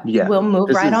 So we'll move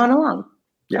on along.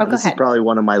 Yeah, this is probably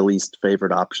one of my least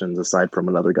favorite options, aside from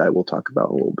another guy we'll talk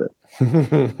about in a little bit.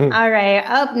 All right,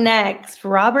 up next,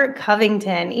 Robert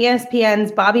Covington.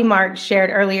 ESPN's Bobby Marks shared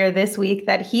earlier this week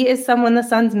that he is someone the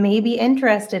Suns may be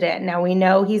interested in. Now, we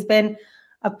know he's been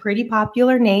a pretty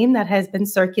popular name that has been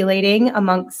circulating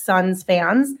amongst Suns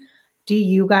fans. Do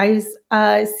you guys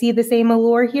see the same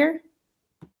allure here?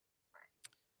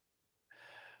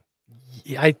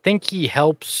 I think he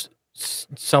helps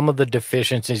some of the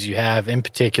deficiencies you have, in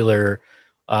particular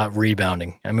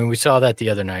rebounding. I mean, we saw that the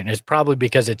other night, and it's probably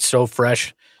because it's so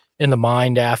fresh in the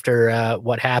mind after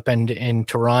what happened in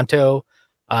Toronto.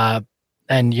 And,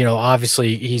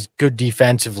 obviously he's good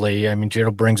defensively. I mean,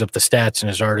 Gerald brings up the stats in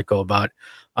his article about,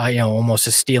 almost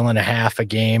a steal and a half a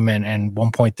game and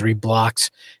 1.3 blocks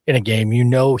in a game.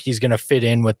 He's going to fit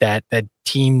in with that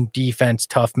team defense,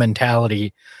 tough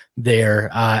mentality there.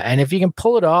 And if you can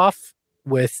pull it off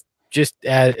with just,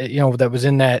 that was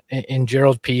in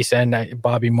Gerald's piece, and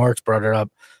Bobby Marks brought it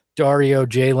up, Dario,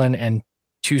 Jalen, and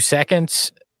 2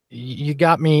 seconds. You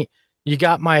got me. You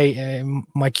got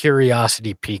my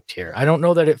curiosity piqued here. I don't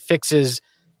know that it fixes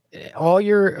all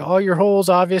your holes,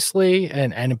 obviously,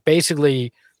 and it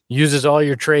basically uses all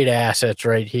your trade assets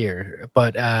right here.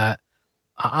 But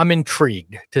I'm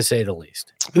intrigued, to say the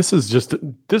least. This is just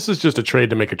a trade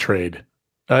to make a trade.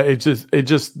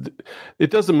 It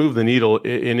doesn't move the needle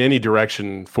in any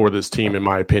direction for this team, in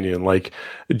my opinion. Like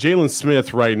Jalen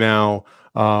Smith right now,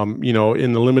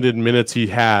 in the limited minutes he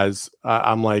has,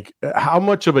 I'm like, how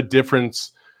much of a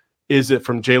difference is it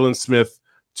from Jalen Smith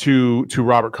to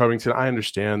Robert Covington? I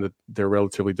understand that they're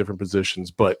relatively different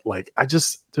positions, but like,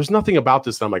 there's nothing about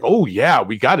this that I'm like, oh yeah,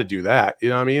 we got to do that. You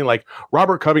know what I mean? Like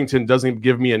Robert Covington doesn't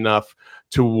give me enough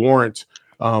to warrant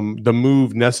the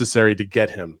move necessary to get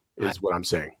him, is what I'm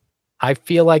saying. I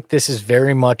feel like this is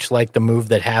very much like the move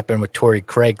that happened with Torrey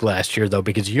Craig last year, though,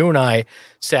 because you and I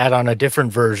sat on a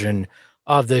different version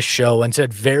of this show and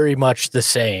said very much the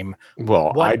same.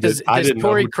 Well, I didn't know who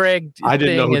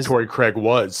Torrey Craig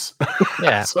was.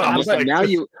 Yeah. So now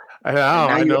you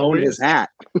own his hat.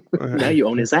 Now you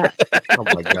own his app. Oh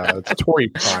my God, it's Torrey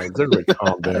Pines. Everybody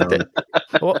calm down.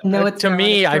 Well, No, it's to not.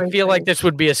 me, It's I Torrey feel like Pines. this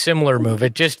would be a similar move.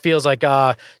 It just feels like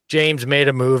James made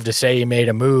a move to say he made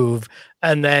a move,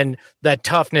 and then that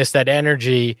toughness, that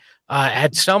energy.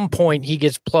 At some point, he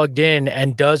gets plugged in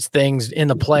and does things in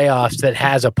the playoffs that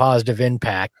has a positive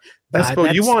impact.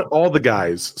 Espo, you want all the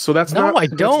guys, so that's No, not. I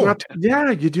that's don't. not-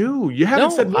 yeah, you do. You haven't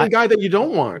No, said one guy that you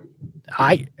don't want.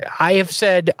 I have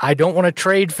said I don't want to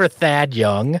trade for Thad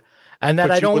Young, and that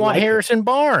But I you don't would want like it. Harrison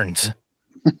Barnes.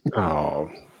 Oh,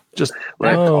 just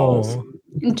Right. Oh.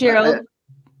 Gerald.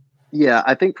 Yeah,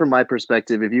 I think from my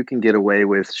perspective, if you can get away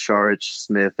with Sharich,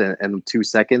 Smith, and 2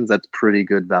 seconds, that's pretty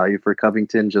good value for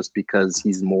Covington just because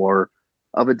he's more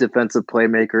of a defensive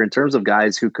playmaker. In terms of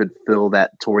guys who could fill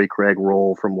that Torrey Craig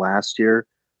role from last year,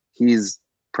 he's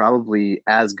probably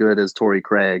as good as Torrey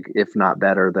Craig, if not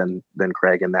better than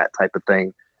Craig in that type of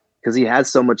thing, because he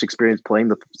has so much experience playing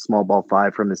the small ball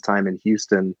five from his time in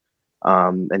Houston.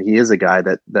 And he is a guy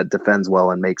that defends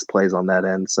well and makes plays on that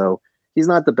end. So he's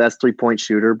not the best 3-point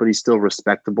shooter, but he's still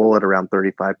respectable at around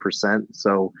 35%.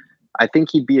 So I think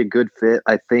he'd be a good fit.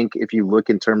 I think if you look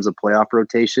in terms of playoff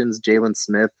rotations, Jalen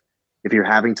Smith, if you're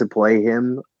having to play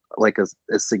him like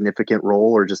a significant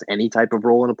role or just any type of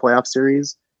role in a playoff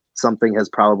series, something has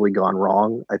probably gone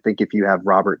wrong. I think if you have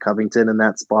Robert Covington in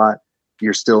that spot,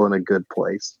 you're still in a good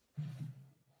place.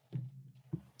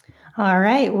 All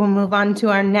right, we'll move on to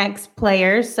our next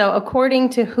players. So according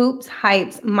to Hoops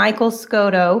Hype's Michael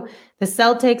Scotto, the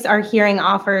Celtics are hearing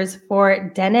offers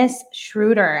for Dennis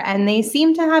Schroeder, and they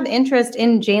seem to have interest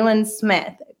in Jalen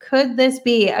Smith. Could this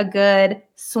be a good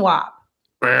swap?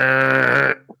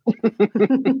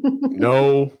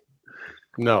 No.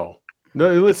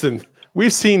 Listen,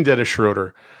 we've seen Dennis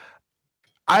Schroeder.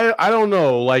 I don't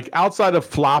know, like outside of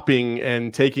flopping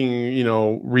and taking,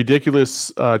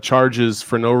 ridiculous charges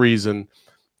for no reason,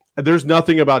 there's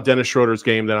nothing about Dennis Schroeder's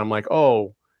game that I'm like,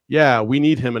 oh yeah, we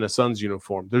need him in a Suns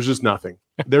uniform. There's just nothing.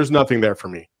 There's nothing there for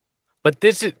me. But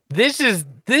this is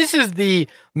the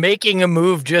making a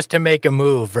move just to make a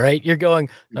move, right? You're going,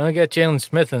 I got Jalen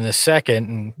Smith in the second,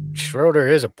 and Schroeder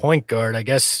is a point guard. I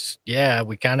guess, yeah,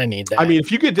 we kind of need that. I mean,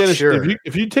 if you get Dennis, Sure.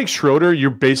 if you take Schroeder, you're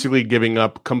basically giving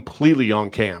up completely on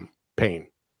Cam Payne.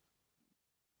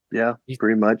 Yeah,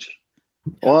 pretty much.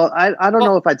 Well, I don't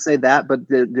know if I'd say that, but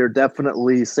they're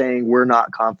definitely saying we're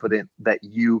not confident that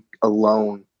you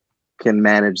alone can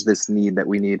manage this need that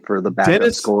we need for the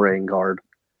backup scoring guard.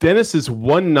 Dennis is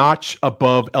one notch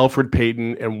above Elfrid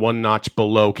Payton and one notch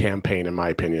below Cam Payne, in my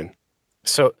opinion.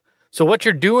 So what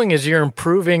you're doing is you're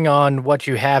improving on what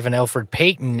you have in Elfrid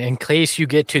Payton in case you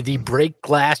get to the break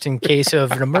glass in case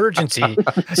of an emergency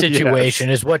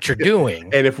situation is what you're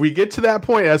doing. And if we get to that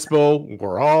point, Espo,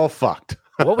 we're all fucked.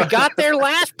 Well, we got there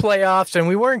last playoffs and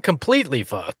we weren't completely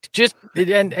fucked.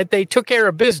 And they took care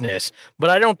of business,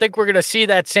 but I don't think we're going to see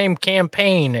that same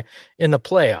campaign in the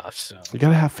playoffs. So. You got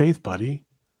to have faith, buddy.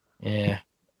 Yeah.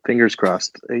 Fingers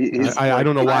crossed. I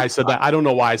don't know why I said that. I don't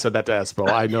know why I said that to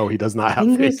Espo. I know he does not have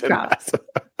Fingers faith in crossed.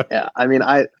 that. Yeah, I mean,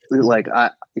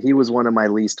 he was one of my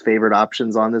least favorite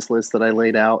options on this list that I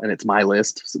laid out, and it's my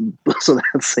list, so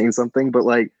that's saying something. But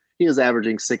he is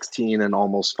averaging 16 and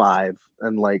almost 5,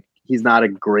 and he's not a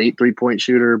great 3-point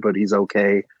shooter, but he's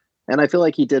okay. And I feel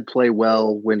like he did play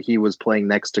well when he was playing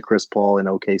next to Chris Paul in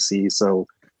OKC, so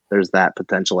there's that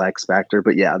potential X factor.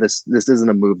 But yeah, this isn't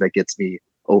a move that gets me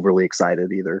overly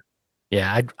excited either.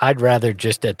 Yeah, I'd rather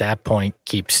just at that point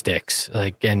keep sticks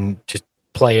and just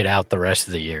play it out the rest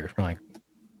of the year.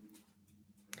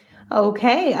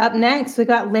 Okay, up next we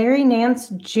got Larry Nance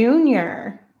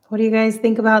Jr. What do you guys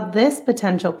think about this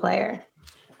potential player?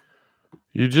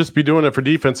 You'd just be doing it for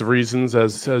defensive reasons,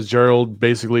 as Gerald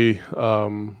basically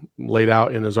laid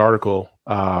out in his article.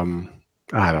 I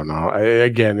don't know.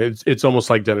 It's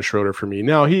almost like Dennis Schroeder for me.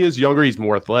 Now he is younger; he's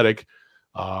more athletic.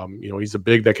 He's a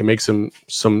big that can make some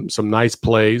nice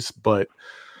plays, but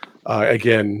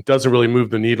again, doesn't really move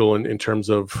the needle in terms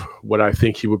of what I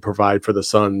think he would provide for the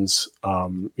Suns.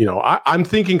 I'm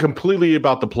thinking completely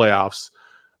about the playoffs.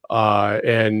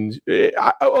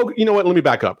 You know what? Let me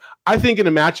back up. I think in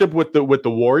a matchup with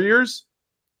the Warriors,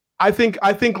 I think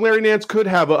Larry Nance could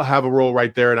have a role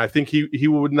right there, and I think he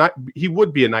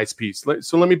would be a nice piece.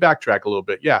 So let me backtrack a little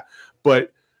bit. Yeah,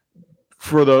 but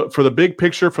for the big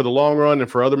picture, for the long run, and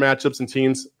for other matchups and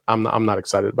teams, I'm not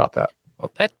excited about that.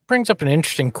 Well, that brings up an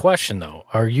interesting question, though.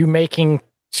 Are you making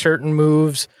certain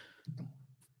moves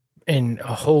in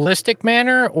a holistic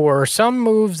manner, or some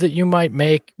moves that you might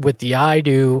make with the eye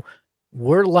to,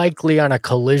 we're likely on a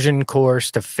collision course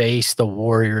to face the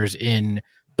Warriors in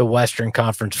the Western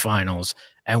Conference Finals,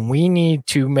 and we need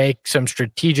to make some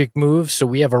strategic moves so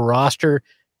we have a roster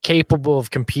capable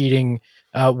of competing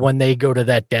when they go to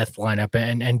that death lineup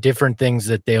and different things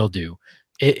that they'll do.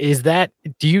 Do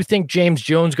you think James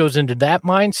Jones goes into that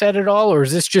mindset at all, or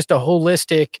is this just a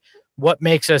holistic, what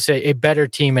makes us a better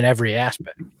team in every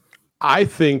aspect? I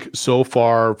think so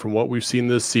far from what we've seen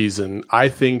this season, I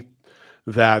think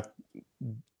that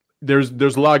there's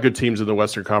a lot of good teams in the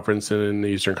Western Conference and in the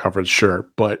Eastern Conference, sure.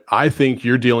 But I think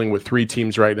you're dealing with 3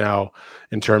 teams right now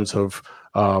in terms of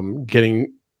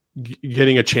getting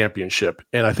a championship.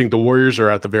 And I think the Warriors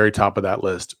are at the very top of that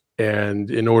list. And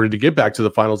in order to get back to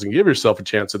the finals and give yourself a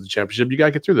chance at the championship, you got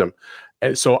to get through them.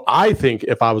 And so I think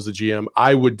if I was the GM,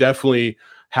 I would definitely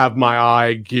have my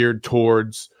eye geared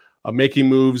towards making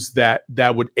moves that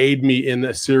would aid me in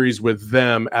the series with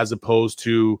them, as opposed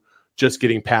to just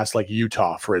getting past like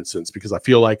Utah, for instance, because I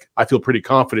feel pretty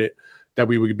confident that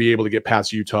we would be able to get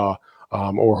past Utah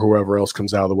or whoever else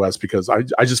comes out of the West, because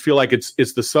I just feel like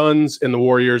it's the Suns and the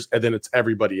Warriors, and then it's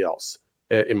everybody else,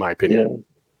 in my opinion.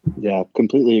 Yeah,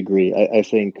 completely agree. I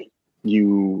think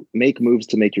you make moves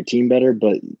to make your team better,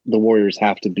 but the Warriors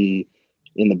have to be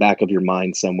in the back of your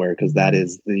mind somewhere, because that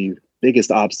is the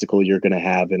biggest obstacle you're going to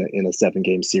have in a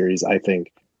 7-game series, I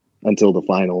think, until the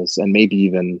finals, and maybe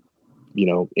even,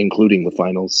 including the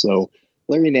finals. So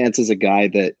Larry Nance is a guy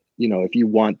that, if you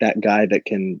want that guy that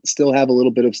can still have a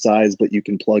little bit of size, but you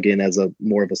can plug in as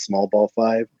more of a small ball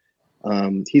 5,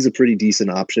 he's a pretty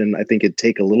decent option. I think it'd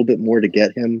take a little bit more to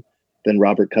get him than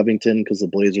Robert Covington, because the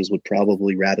Blazers would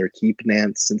probably rather keep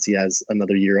Nance since he has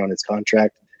another year on his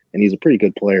contract, and he's a pretty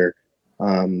good player.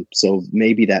 So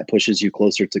maybe that pushes you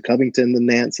closer to Covington than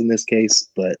Nance in this case,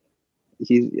 but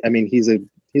he's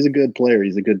a good player.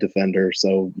 He's a good defender,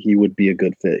 so he would be a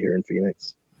good fit here in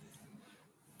Phoenix.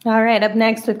 All right, up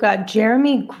next, we've got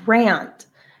Jeremy Grant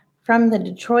from the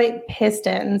Detroit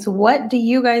Pistons. What do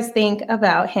you guys think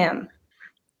about him?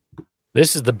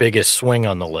 This is the biggest swing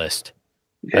on the list.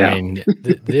 Yeah. I mean,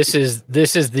 this is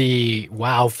the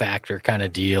wow factor kind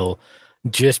of deal,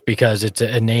 just because it's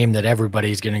a name that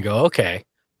everybody's going to go, okay,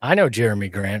 I know Jeremy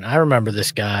Grant. I remember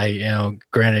this guy.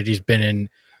 Granted, he's been in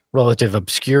relative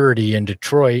obscurity in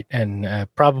Detroit, and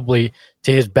probably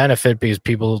to his benefit, because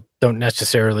people don't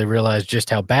necessarily realize just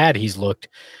how bad he's looked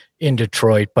in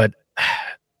Detroit. But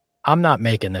I'm not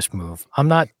making this move. I'm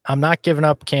not giving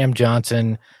up Cam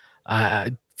Johnson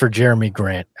for Jeremy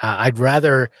Grant. I'd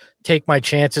rather take my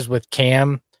chances with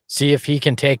Cam, see if he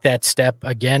can take that step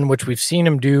again, which we've seen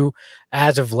him do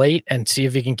as of late, and see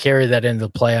if he can carry that into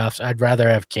the playoffs. I'd rather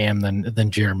have Cam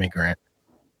than Jeremy Grant.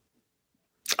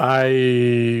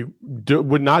 I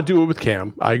would not do it with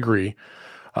Cam. I agree.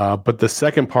 But the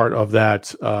second part of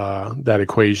that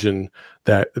equation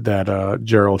that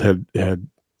Gerald had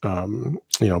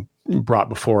brought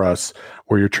before us,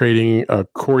 where you're trading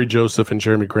Corey Joseph and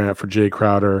Jeremy Grant for Jay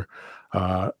Crowder,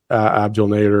 Abdul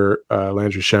Nader,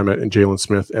 Landry Shamet, and Jalen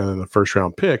Smith, and then the first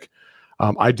round pick,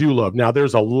 I do love. Now,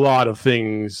 there's a lot of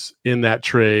things in that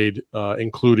trade,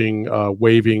 including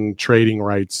waiving trading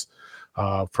rights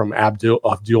from Abdul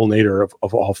Nader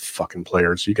of all fucking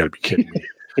players. You got to be kidding me.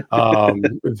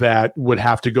 That would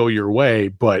have to go your way.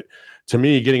 But to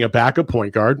me, getting a backup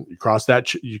point guard, you cross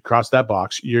that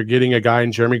box. You're getting a guy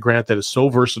in Jeremy Grant that is so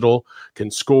versatile, can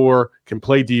score, can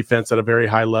play defense at a very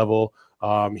high level.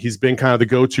 He's been kind of the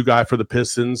go-to guy for the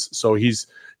Pistons, so he's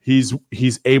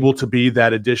able to be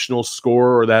that additional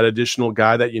scorer or that additional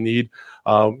guy that you need.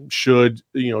 Should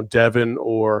Devin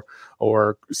or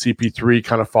CP3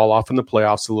 kind of fall off in the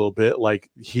playoffs a little bit, like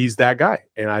he's that guy,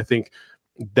 and I think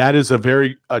that is a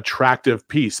very attractive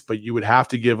piece. But you would have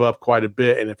to give up quite a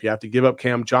bit, and if you have to give up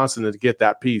Cam Johnson to get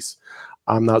that piece,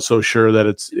 I'm not so sure that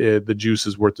it's the juice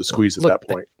is worth the squeeze at that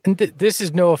point. And this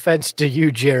is no offense to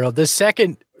you, Gerald. The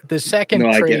second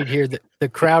trade here, the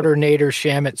Crowder, Nader,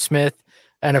 Shamet, Smith,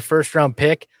 and a first-round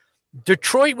pick,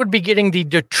 Detroit would be getting the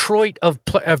Detroit of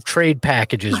trade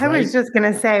packages. I was just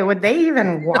going to say, would they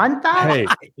even want that? Hey,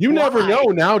 you never know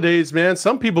nowadays, man.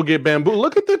 Some people get bamboo.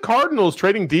 Look at the Cardinals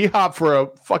trading D-Hop for a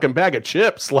fucking bag of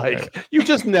chips. Like, you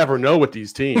just never know with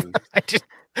these teams.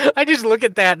 I just look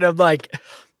at that and I'm like,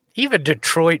 even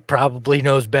Detroit probably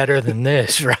knows better than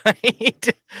this,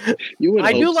 right?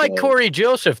 I do like Corey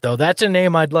Joseph, though. That's a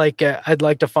name I'd like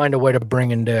to find a way to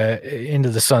bring into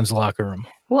the Suns locker room.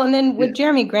 Well, and then with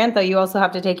Jeremy Grant, though, you also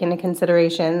have to take into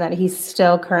consideration that he's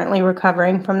still currently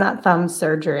recovering from that thumb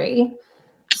surgery.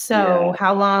 So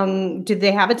how long did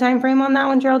they have a time frame on that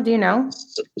one, Gerald? Do you know?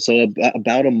 So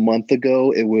about a month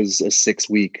ago, it was a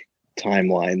 6-week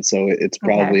timeline. So it's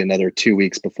probably another 2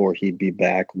 weeks before he'd be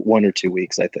back. 1 or 2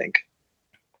 weeks, I think.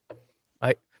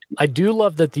 I do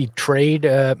love that the trade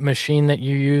machine that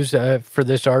you use for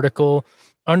this article,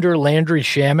 under Landry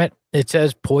Shamet, It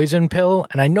says poison pill,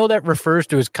 and I know that refers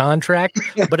to his contract,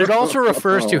 but it also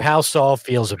refers to how Saul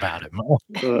feels about him.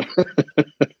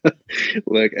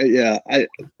 Look,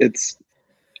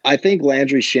 I think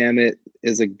Landry Shamet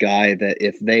is a guy that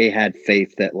if they had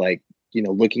faith that, like,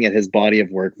 looking at his body of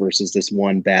work versus this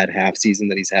one bad half season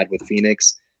that he's had with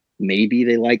Phoenix, maybe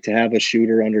they like to have a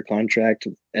shooter under contract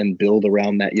and build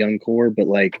around that young core. But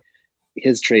like,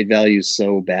 his trade value is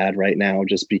so bad right now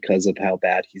just because of how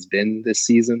bad he's been this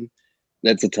season.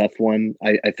 That's a tough one.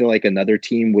 I feel like another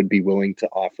team would be willing to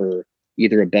offer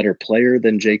either a better player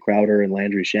than Jay Crowder and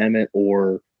Landry Shamet,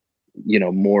 or,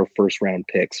 more first round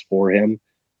picks for him.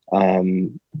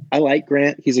 I like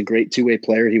Grant. He's a great two-way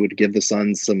player. He would give the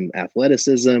Suns some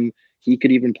athleticism. He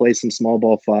could even play some small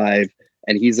ball five.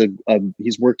 And he's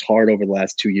worked hard over the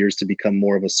last 2 years to become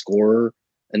more of a scorer,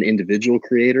 an individual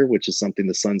creator, which is something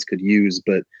the Suns could use.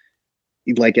 But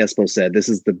like Espo said, this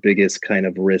is the biggest kind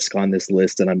of risk on this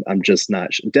list. And I'm just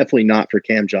definitely not for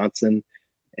Cam Johnson.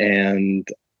 And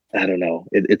I don't know.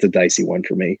 It's a dicey one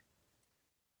for me.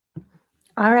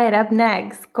 All right. Up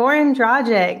next, Goran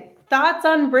Dragic. Thoughts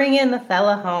on bringing the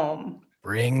fella home?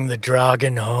 Bring the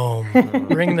dragon home.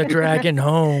 Bring the dragon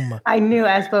home. I knew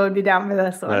Espo would be down for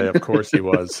this one. Of course he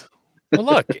was. Well,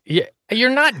 look, you're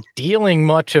not dealing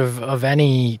much of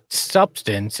any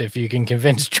substance if you can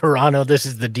convince Toronto this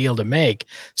is the deal to make.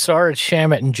 Saric,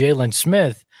 Shamet, and Jalen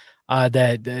Smith,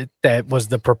 that was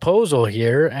the proposal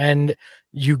here. And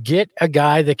you get a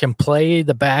guy that can play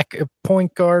the back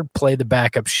point guard, play the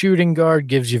backup shooting guard,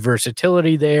 gives you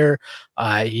versatility there.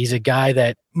 He's a guy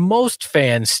that most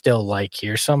fans still like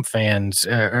here. Some fans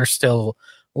are still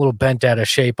a little bent out of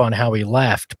shape on how he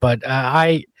left. But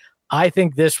I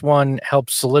think this one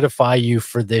helps solidify you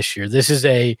for this year. This is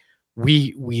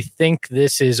we think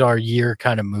this is our year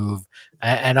kind of move,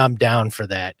 and I'm down for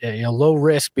that. Low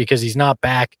risk because he's not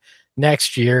back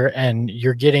next year, and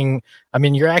you're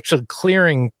actually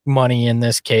clearing money in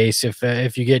this case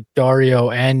if you get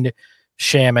Dario and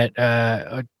Shamet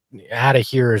out of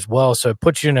here as well. So it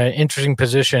puts you in an interesting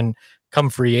position come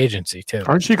free agency too.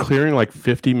 Aren't you clearing like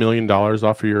 $50 million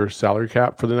off of your salary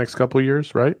cap for the next couple of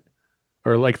years, right?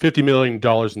 Or like $50 million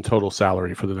in total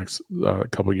salary for the next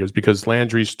couple of years, because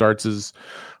Landry starts his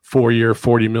 4-year,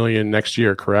 $40 million next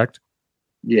year, correct?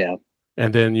 Yeah.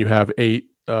 And then you have 8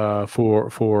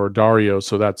 for Dario,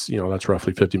 so that's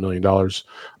roughly $50 million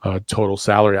total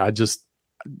salary.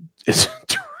 Is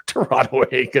Toronto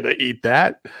ain't gonna eat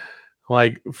that.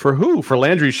 Like, for who? For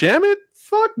Landry Shamet?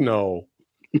 Fuck no.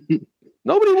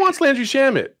 Nobody wants Landry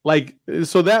Shamet. Like,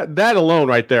 so that alone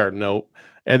right there, no.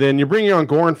 And then you're bringing on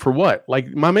Goran for what? Like,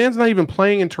 my man's not even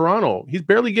playing in Toronto. He's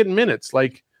barely getting minutes.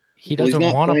 Like, he doesn't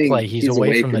want to play. He's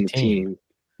away from the team.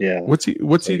 Yeah. What's he?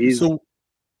 So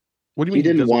what do you mean? He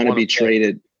didn't want to be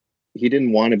traded. He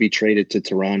didn't want to be traded to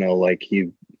Toronto.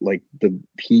 The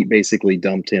Heat basically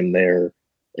dumped him there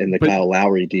in the Kyle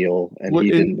Lowry deal, and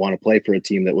he didn't want to play for a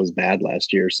team that was bad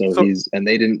last year. So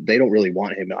they don't really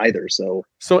want him either. So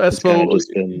Espo,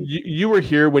 you were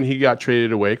here when he got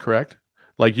traded away, correct?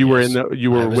 Like you were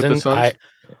with the Suns?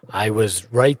 I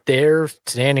was right there,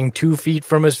 standing 2 feet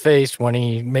from his face when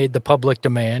he made the public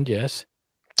demand. Yes.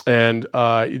 And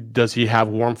does he have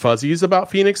warm fuzzies about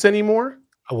Phoenix anymore?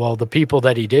 Well, the people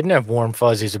that he didn't have warm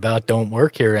fuzzies about don't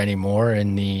work here anymore.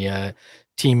 And the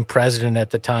team president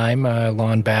at the time,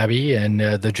 Lon Babby, and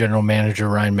the general manager,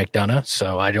 Ryan McDonough.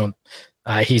 So I don't.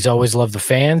 He's always loved the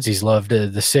fans. He's loved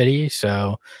the city.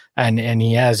 So and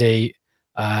he has a.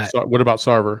 So what about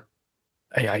Sarver?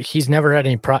 He's never had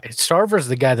any Sarver's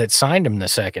the guy that signed him the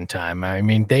second time. I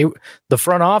mean, the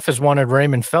front office wanted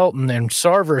Raymond Felton, and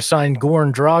Sarver signed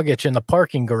Goran Dragic in the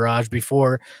parking garage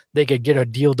before they could get a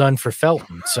deal done for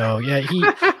Felton. So yeah,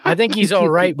 I think he's all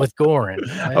right with Goran.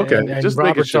 Okay, and just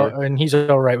making sure. And he's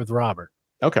all right with Robert.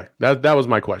 Okay, that was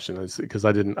my question, because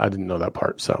I didn't know that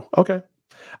part. So okay,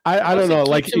 I don't know.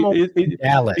 Like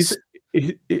Dallas,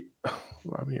 he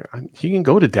can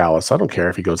go to Dallas. I don't care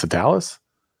if he goes to Dallas.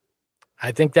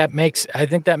 I think that makes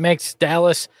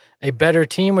Dallas a better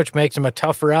team, which makes them a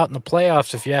tougher out in the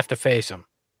playoffs if you have to face them.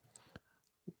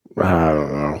 I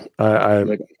don't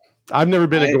know. I've never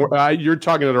been you're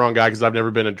talking to the wrong guy, because I've never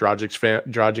been a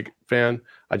Dragic fan.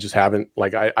 I just haven't.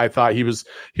 Like, I thought he was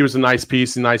a nice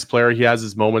piece, a nice player. He has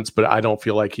his moments, but I don't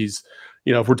feel like he's,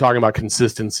 if we're talking about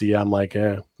consistency, I'm like,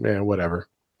 whatever.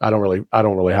 I don't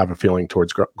really have a feeling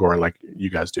towards Goran like you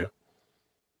guys do.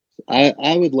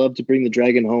 I would love to bring the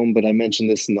Dragon home, but I mentioned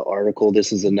this in the article.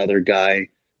 This is another guy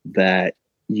that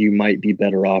you might be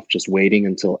better off just waiting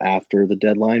until after the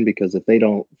deadline, because if they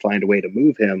don't find a way to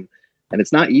move him, and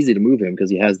it's not easy to move him because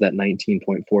he has that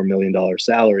 $19.4 million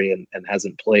salary and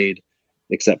hasn't played,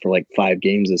 except for like 5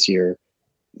 games this year,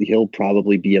 he'll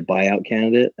probably be a buyout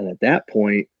candidate. And at that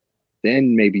point,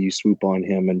 then maybe you swoop on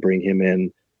him and bring him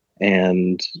in.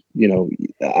 And,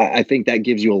 I think that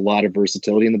gives you a lot of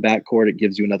versatility in the backcourt. It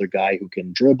gives you another guy who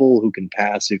can dribble, who can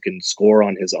pass, who can score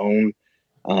on his own.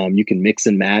 You can mix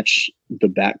and match the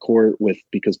backcourt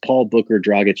because Paul, Booker,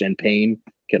 Dragic, and Payne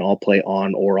can all play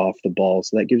on or off the ball.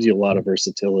 So that gives you a lot of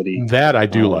versatility. That I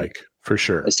do like, for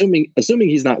sure. Assuming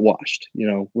he's not washed.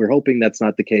 We're hoping that's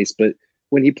not the case. But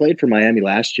when he played for Miami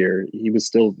last year, he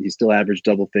still averaged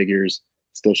double figures,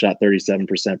 still shot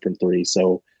 37% from 3.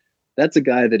 So that's a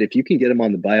guy that if you can get him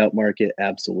on the buyout market,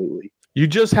 absolutely. You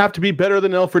just have to be better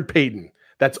than Elfrid Payton.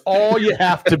 That's all you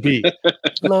have to be.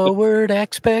 Lowered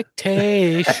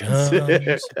expectations.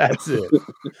 That's it.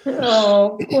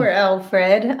 Oh, poor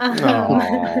Elfrid.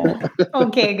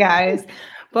 Okay, guys.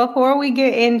 Before we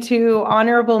get into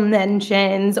honorable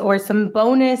mentions or some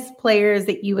bonus players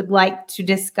that you would like to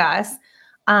discuss,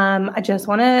 I just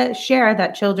want to share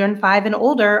that children 5 and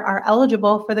older are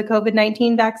eligible for the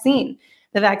COVID-19 vaccine.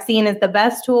 The vaccine is the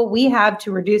best tool we have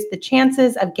to reduce the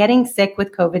chances of getting sick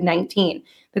with COVID-19.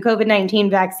 The COVID-19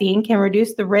 vaccine can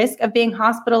reduce the risk of being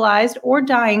hospitalized or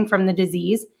dying from the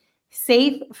disease.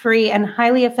 Safe, free, and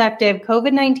highly effective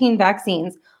COVID-19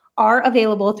 vaccines are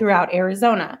available throughout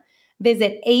Arizona.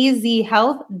 Visit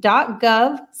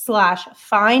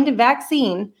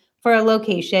azhealth.gov/find-vaccine for a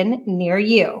location near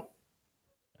you.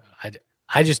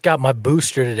 I just got my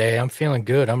booster today. I'm feeling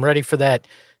good. I'm ready for that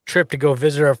trip to go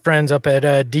visit our friends up at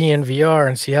DNVR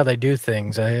and see how they do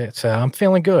things. So I'm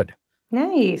feeling good.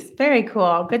 Nice. Very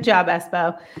cool. Good job,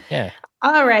 Espo. Yeah.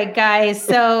 All right, guys.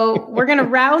 So we're going to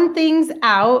round things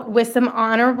out with some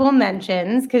honorable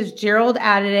mentions because Gerald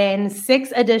added in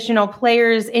 6 additional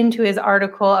players into his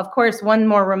article. Of course, one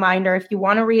more reminder, if you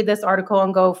want to read this article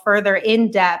and go further in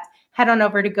depth, head on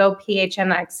over to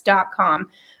gophnx.com.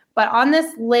 But on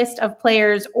this list of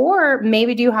players, or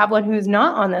maybe do you have one who's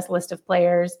not on this list of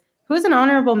players, who's an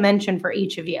honorable mention for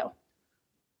each of you?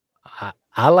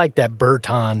 I like that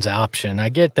Bertans option. I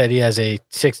get that he has a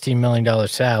 $16 million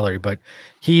salary, but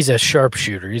he's a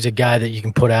sharpshooter. He's a guy that you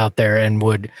can put out there and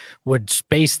would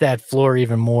space that floor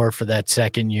even more for that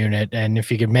second unit. And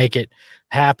if you could make it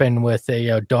happen with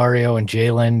Dario and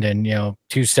Jalen and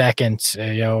 2 seconds,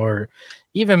 or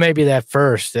even maybe that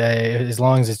first, as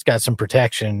long as it's got some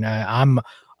protection, I'm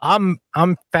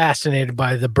fascinated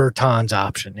by the Bertans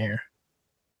option here.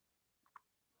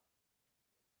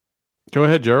 Go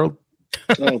ahead, Gerald.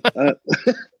 I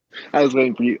was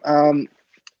waiting for you.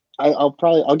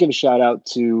 I'll give a shout out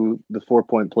to the 4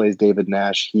 Point Plays David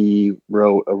Nash. He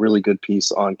wrote a really good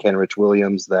piece on Kenrich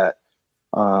Williams that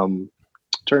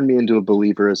turned me into a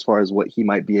believer as far as what he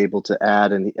might be able to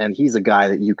add. And he's a guy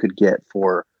that you could get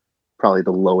for probably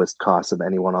the lowest cost of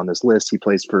anyone on this list. He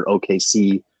plays for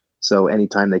OKC, so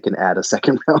anytime they can add a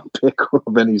second round pick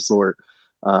of any sort,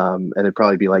 and it'd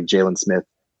probably be like Jalen Smith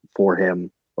for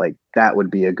him. Like that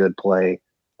would be a good play.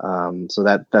 So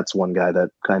that's one guy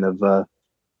that kind of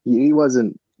he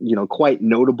wasn't quite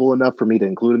notable enough for me to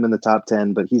include him in the top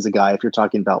 10, but he's a guy, if you're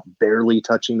talking about barely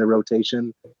touching the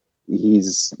rotation,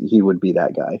 he would be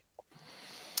that guy.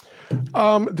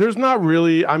 There's not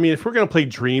really, if we're going to play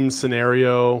dream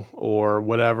scenario or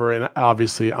whatever, and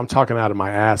obviously I'm talking out of my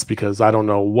ass because I don't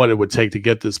know what it would take to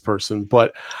get this person,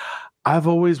 but I've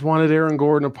always wanted Aaron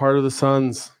Gordon a part of the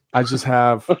Suns. I just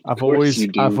have. I've always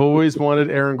wanted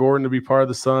Aaron Gordon to be part of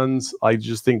the Suns. I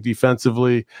just think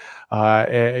defensively,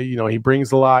 he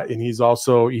brings a lot, and he's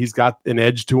got an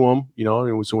edge to him.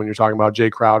 So when you're talking about Jay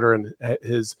Crowder and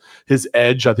his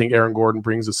edge, I think Aaron Gordon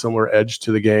brings a similar edge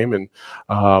to the game. And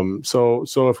so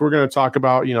if we're going to talk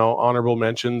about honorable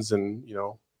mentions and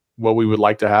what we would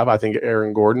like to have, I think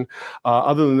Aaron Gordon.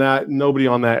 Other than that, nobody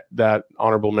on that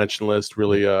honorable mention list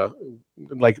really.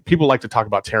 Like people like to talk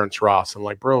about Terrence Ross. I'm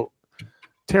like, bro,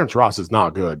 Terrence Ross is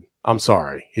not good. I'm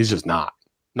sorry, he's just not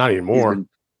anymore.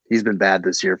 He's been bad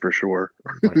this year for sure.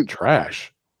 Like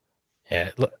trash.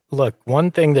 Yeah, look. One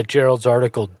thing that Gerald's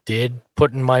article did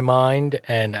put in my mind,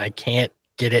 and I can't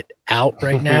get it out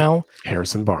right now.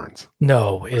 Harrison Barnes.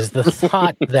 No, is the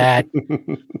thought that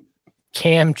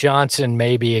Cam Johnson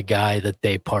may be a guy that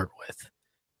they part with,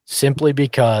 simply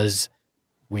because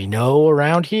we know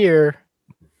around here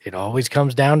it always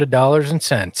comes down to dollars and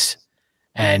cents.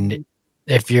 And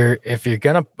if you're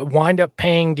gonna wind up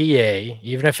paying DA,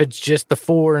 even if it's just the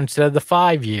 4 instead of the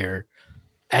 5 year,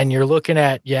 and you're looking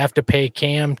at you have to pay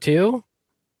Cam too,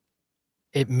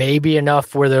 it may be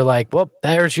enough where they're like, well,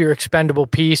 there's your expendable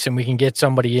piece, and we can get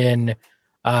somebody in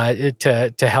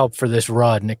to help for this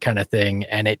run kind of thing.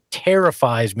 And it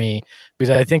terrifies me because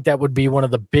I think that would be one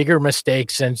of the bigger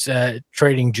mistakes since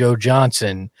trading Joe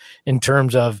Johnson in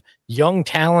terms of young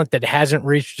talent that hasn't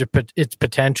reached its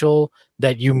potential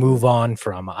that you move on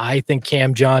from. I think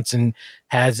Cam Johnson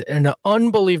has an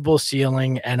unbelievable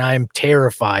ceiling, and I'm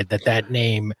terrified that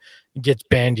name gets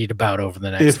bandied about over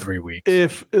the next 3 weeks.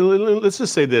 If let's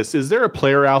just say this, is there a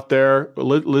player out there?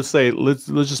 Let's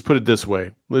just put it this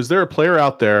way: is there a player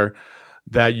out there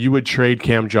that you would trade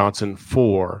Cam Johnson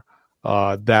for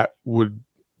that would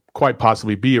quite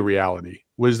possibly be a reality?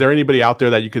 Was there anybody out there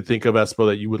that you could think of, Espo,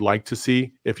 that you would like to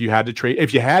see if you had to trade?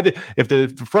 If the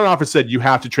front office said you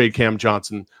have to trade Cam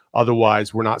Johnson,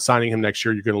 otherwise we're not signing him next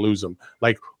year, you're going to lose him.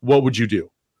 Like, what would you do?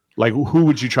 Like, who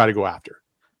would you try to go after?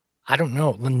 I don't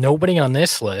know. Nobody on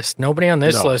this list. Nobody on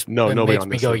this list. Nobody makes on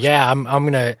me this go, list. yeah, I'm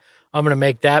gonna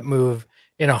make that move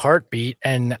in a heartbeat.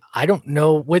 And I don't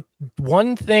know, with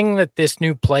one thing that this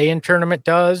new play-in tournament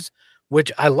does,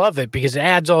 which I love it because it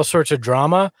adds all sorts of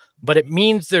drama, but it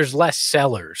means there's less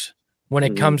sellers when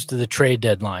it comes to the trade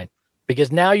deadline.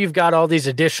 Because now you've got all these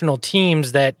additional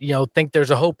teams that, think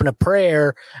there's a hope and a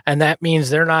prayer, and that means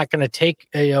they're not going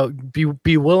to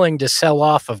be willing to sell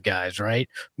off of guys, right?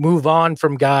 Move on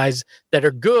from guys that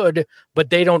are good, but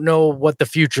they don't know what the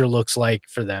future looks like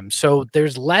for them. So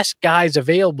there's less guys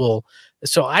available.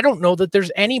 So I don't know that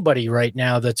there's anybody right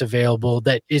now that's available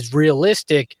that is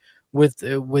realistic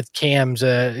with Cam's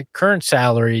current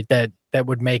salary that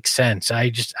would make sense.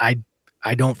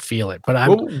 I don't feel it, but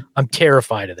I'm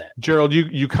terrified of that. Gerald,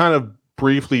 you kind of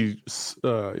briefly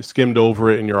skimmed over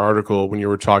it in your article when you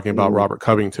were talking about Robert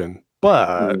Covington,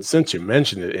 but since you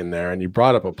mentioned it in there and you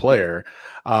brought up a player,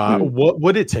 what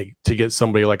would it take to get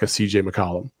somebody like a CJ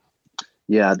McCollum?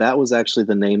 Yeah, that was actually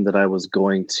the name that I was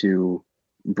going to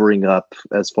bring up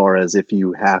as far as if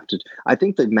you have to. I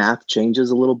think the math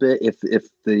changes a little bit if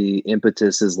the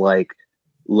impetus is like,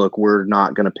 look, we're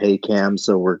not going to pay Cam,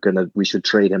 so we should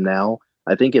trade him now.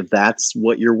 I think if that's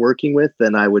what you're working with,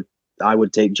 then I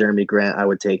would take Jeremy Grant. I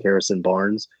would take Harrison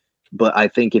Barnes. But I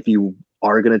think if you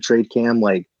are going to trade Cam,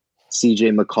 like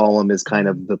CJ McCollum is kind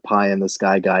of the pie in the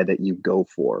sky guy that you go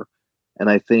for. And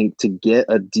I think to get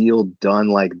a deal done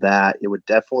like that, it would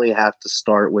definitely have to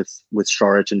start with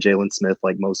Saric and Jalen Smith,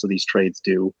 like most of these trades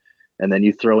do. And then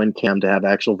you throw in Cam to have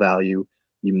actual value.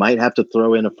 You might have to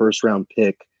throw in a first round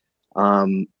pick.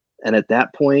 And at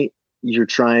that point, you're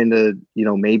trying to,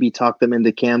 maybe talk them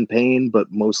into campaign, but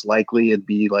most likely it'd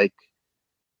be like,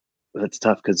 that's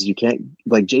tough because you can't,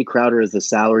 like, Jay Crowder is the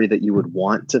salary that you would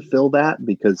want to fill that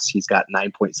because he's got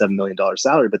 $9.7 million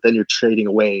salary, but then you're trading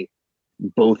away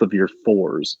both of your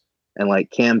fours. And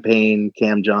like campaign,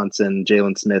 Cam Johnson,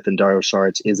 Jalen Smith, and Dario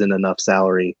Saric isn't enough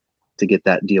salary to get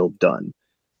that deal done.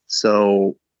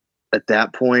 So at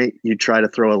that point, you try to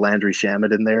throw a Landry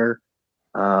Shamet in there.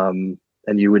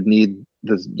 And you would need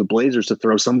the Blazers to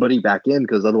throw somebody back in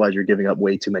because otherwise you're giving up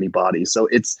way too many bodies. So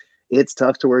it's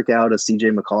tough to work out a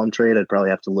CJ McCollum trade. I'd probably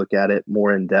have to look at it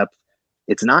more in depth.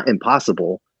 It's not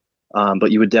impossible,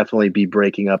 but you would definitely be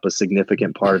breaking up a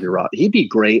significant part of your roster. He'd be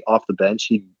great off the bench.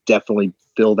 He'd definitely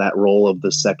fill that role of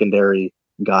the secondary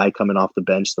guy coming off the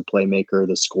bench, the playmaker,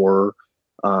 the scorer.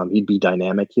 He'd be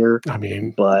dynamic here. I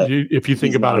mean, but if you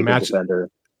think about a match defender.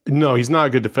 No, he's not a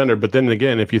good defender. But then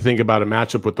again, if you think about a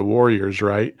matchup with the Warriors,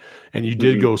 right, and you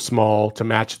did go small to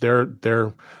match their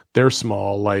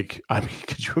small, like, I mean,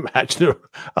 could you imagine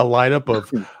a lineup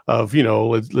of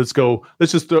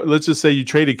let's just say you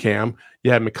traded Cam,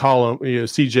 you had McCollum,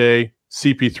 CJ,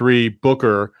 CP3,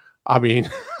 Booker. I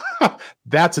mean,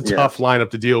 that's a tough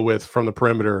lineup to deal with from the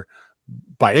perimeter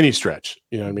by any stretch.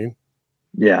 You know what I mean?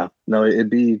 Yeah. No, that'd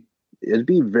be a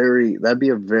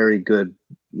very good,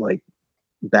 like,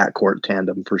 backcourt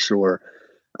tandem for sure.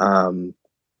 I'll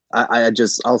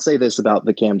say this about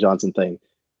the Cam Johnson thing.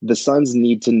 The Suns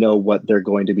need to know what they're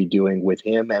going to be doing with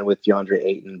him and with DeAndre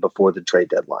Ayton before the trade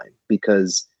deadline,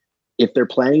 because if they're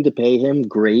planning to pay him,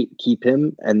 great, keep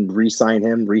him and re-sign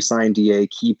DA,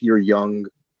 keep your young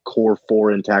core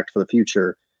four intact for the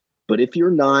future. But if you're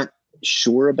not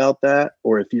sure about that,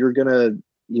 or if you're going to,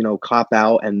 cop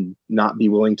out and not be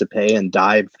willing to pay and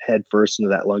dive head first into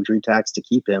that luxury tax to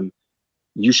keep him,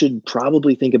 you should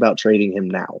probably think about trading him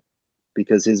now,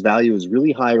 because his value is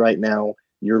really high right now.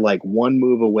 You're like one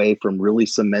move away from really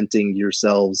cementing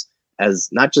yourselves as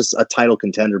not just a title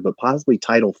contender, but possibly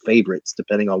title favorites,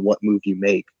 depending on what move you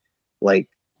make. Like,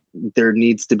 there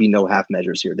needs to be no half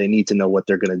measures here. They need to know what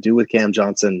they're going to do with Cam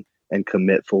Johnson and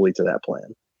commit fully to that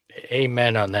plan.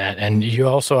 Amen on that. And you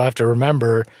also have to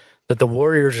remember that the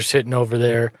Warriors are sitting over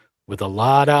there with a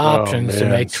lot of options to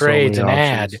make trades and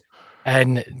add.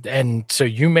 And so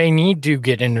you may need to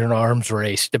get into an arms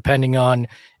race depending on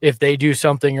if they do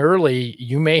something early.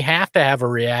 You may have to have a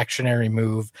reactionary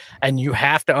move, and you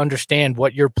have to understand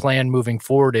what your plan moving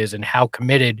forward is and how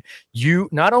committed you,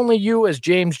 not only you as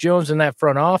James Jones in that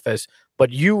front office,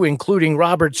 but you, including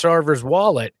Robert Sarver's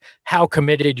wallet, how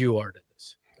committed you are to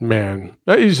this. Man,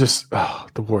 he's just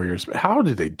the Warriors. How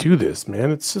did they do this, man?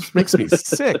 It just makes me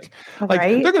sick. Like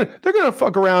Right? they're gonna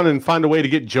fuck around and find a way to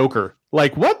get Joker.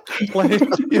 Like what? Like,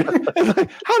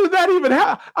 like, how did that even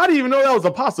happen? I didn't even know that was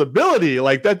a possibility.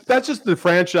 Like that's just the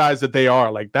franchise that they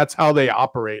are. Like that's how they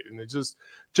operate. And it's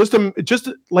just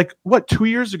like what, 2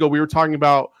 years ago we were talking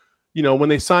about, when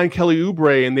they signed Kelly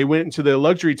Oubre and they went into the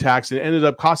luxury tax and it ended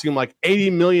up costing them like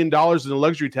 $80 million in the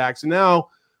luxury tax. And now,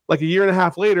 like a year and a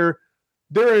half later,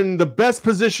 they're in the best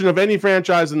position of any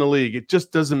franchise in the league. It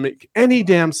just doesn't make any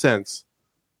damn sense.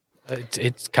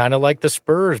 It's kind of like the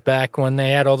Spurs back when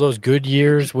they had all those good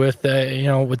years with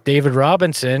David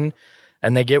Robinson,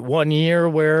 and they get 1 year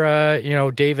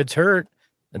where David's hurt,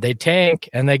 they tank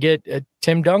and they get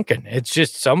Tim Duncan. It's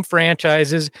just some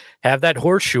franchises have that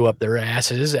horseshoe up their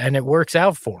asses and it works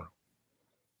out for them.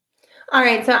 All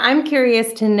right. So I'm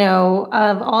curious to know,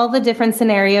 of all the different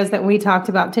scenarios that we talked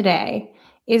about today,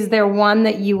 is there one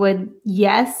that you would,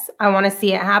 yes, I want to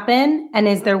see it happen? And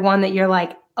is there one that you're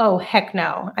like, oh, heck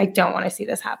no, I don't want to see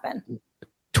this happen?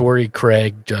 Torrey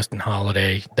Craig, Justin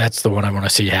Holiday, that's the one I want to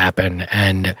see happen.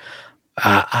 And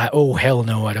oh, hell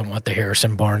no, I don't want the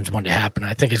Harrison Barnes one to happen.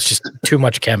 I think it's just too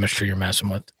much chemistry you're messing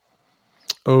with.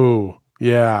 Oh,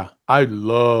 yeah. I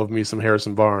love me some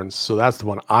Harrison Barnes. So that's the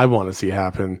one I want to see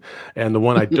happen. And the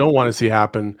one I don't want to see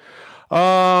happen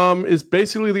is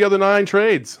basically the other 9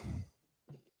 trades.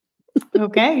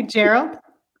 Okay, Gerald?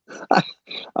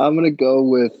 I'm going to go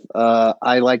with,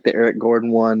 I like the Eric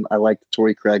Gordon one. I like the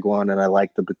Torrey Craig one. And I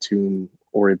like the Batum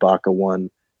Ori Ibaka one.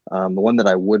 The one that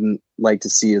I wouldn't like to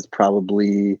see is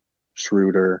probably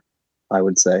Schroeder, I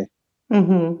would say.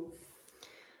 Mm-hmm.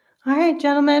 All right,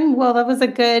 gentlemen. Well, that was a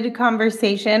good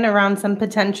conversation around some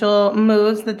potential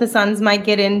moves that the Suns might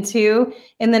get into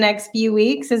in the next few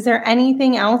weeks. Is there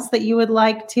anything else that you would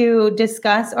like to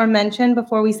discuss or mention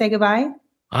before we say goodbye?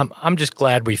 I'm just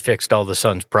glad we fixed all the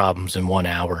Suns' problems in 1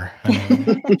 hour.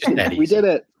 We did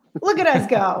it. Look at us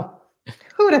go.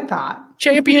 Who'd have thought?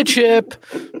 Championship.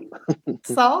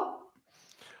 Saul?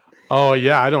 Oh,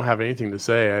 yeah. I don't have anything to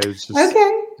say.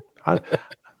 Okay. I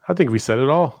think we said it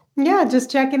all. Yeah,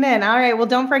 just checking in. All right. Well,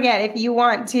 don't forget, if you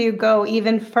want to go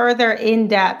even further in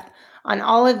depth on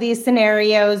all of these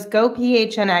scenarios,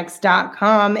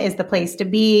 gophnx.com is the place to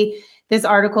be. This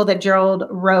article that Gerald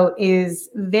wrote is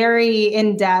very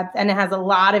in-depth and it has a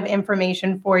lot of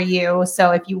information for you.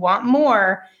 So if you want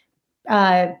more,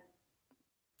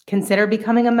 consider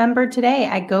becoming a member today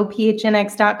at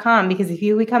gophnx.com, because if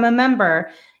you become a member,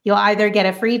 you'll either get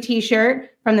a free t-shirt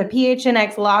from the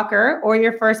PHNX locker or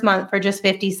your first month for just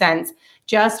 50 cents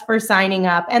just for signing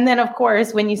up. And then, of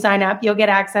course, when you sign up, you'll get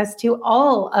access to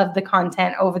all of the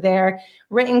content over there,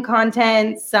 written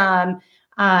content, some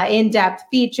in-depth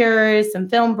features, some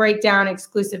film breakdown,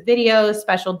 exclusive videos,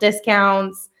 special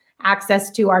discounts,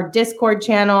 access to our Discord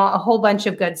channel, a whole bunch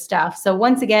of good stuff. So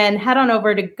once again, head on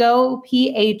over to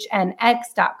gophnx.com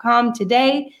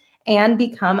today and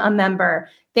become a member.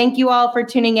 Thank you all for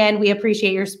tuning in. We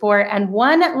appreciate your support. And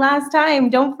one last time,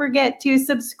 don't forget to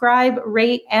subscribe,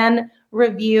 rate, and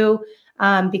review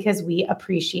because we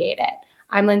appreciate it.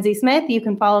 I'm Lindsay Smith. You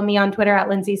can follow me on Twitter at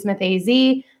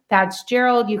LindsaySmithAZ. That's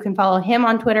Gerald. You can follow him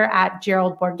on Twitter at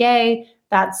Gerald Bourget.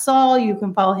 That's Saul. You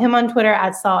can follow him on Twitter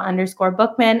at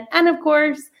Saul_Bookman. And of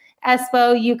course,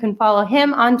 Espo, you can follow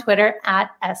him on Twitter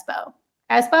at Espo.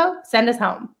 Espo, send us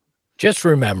home. Just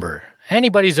remember,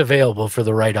 anybody's available for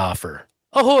the right offer.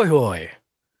 Ahoy hoy!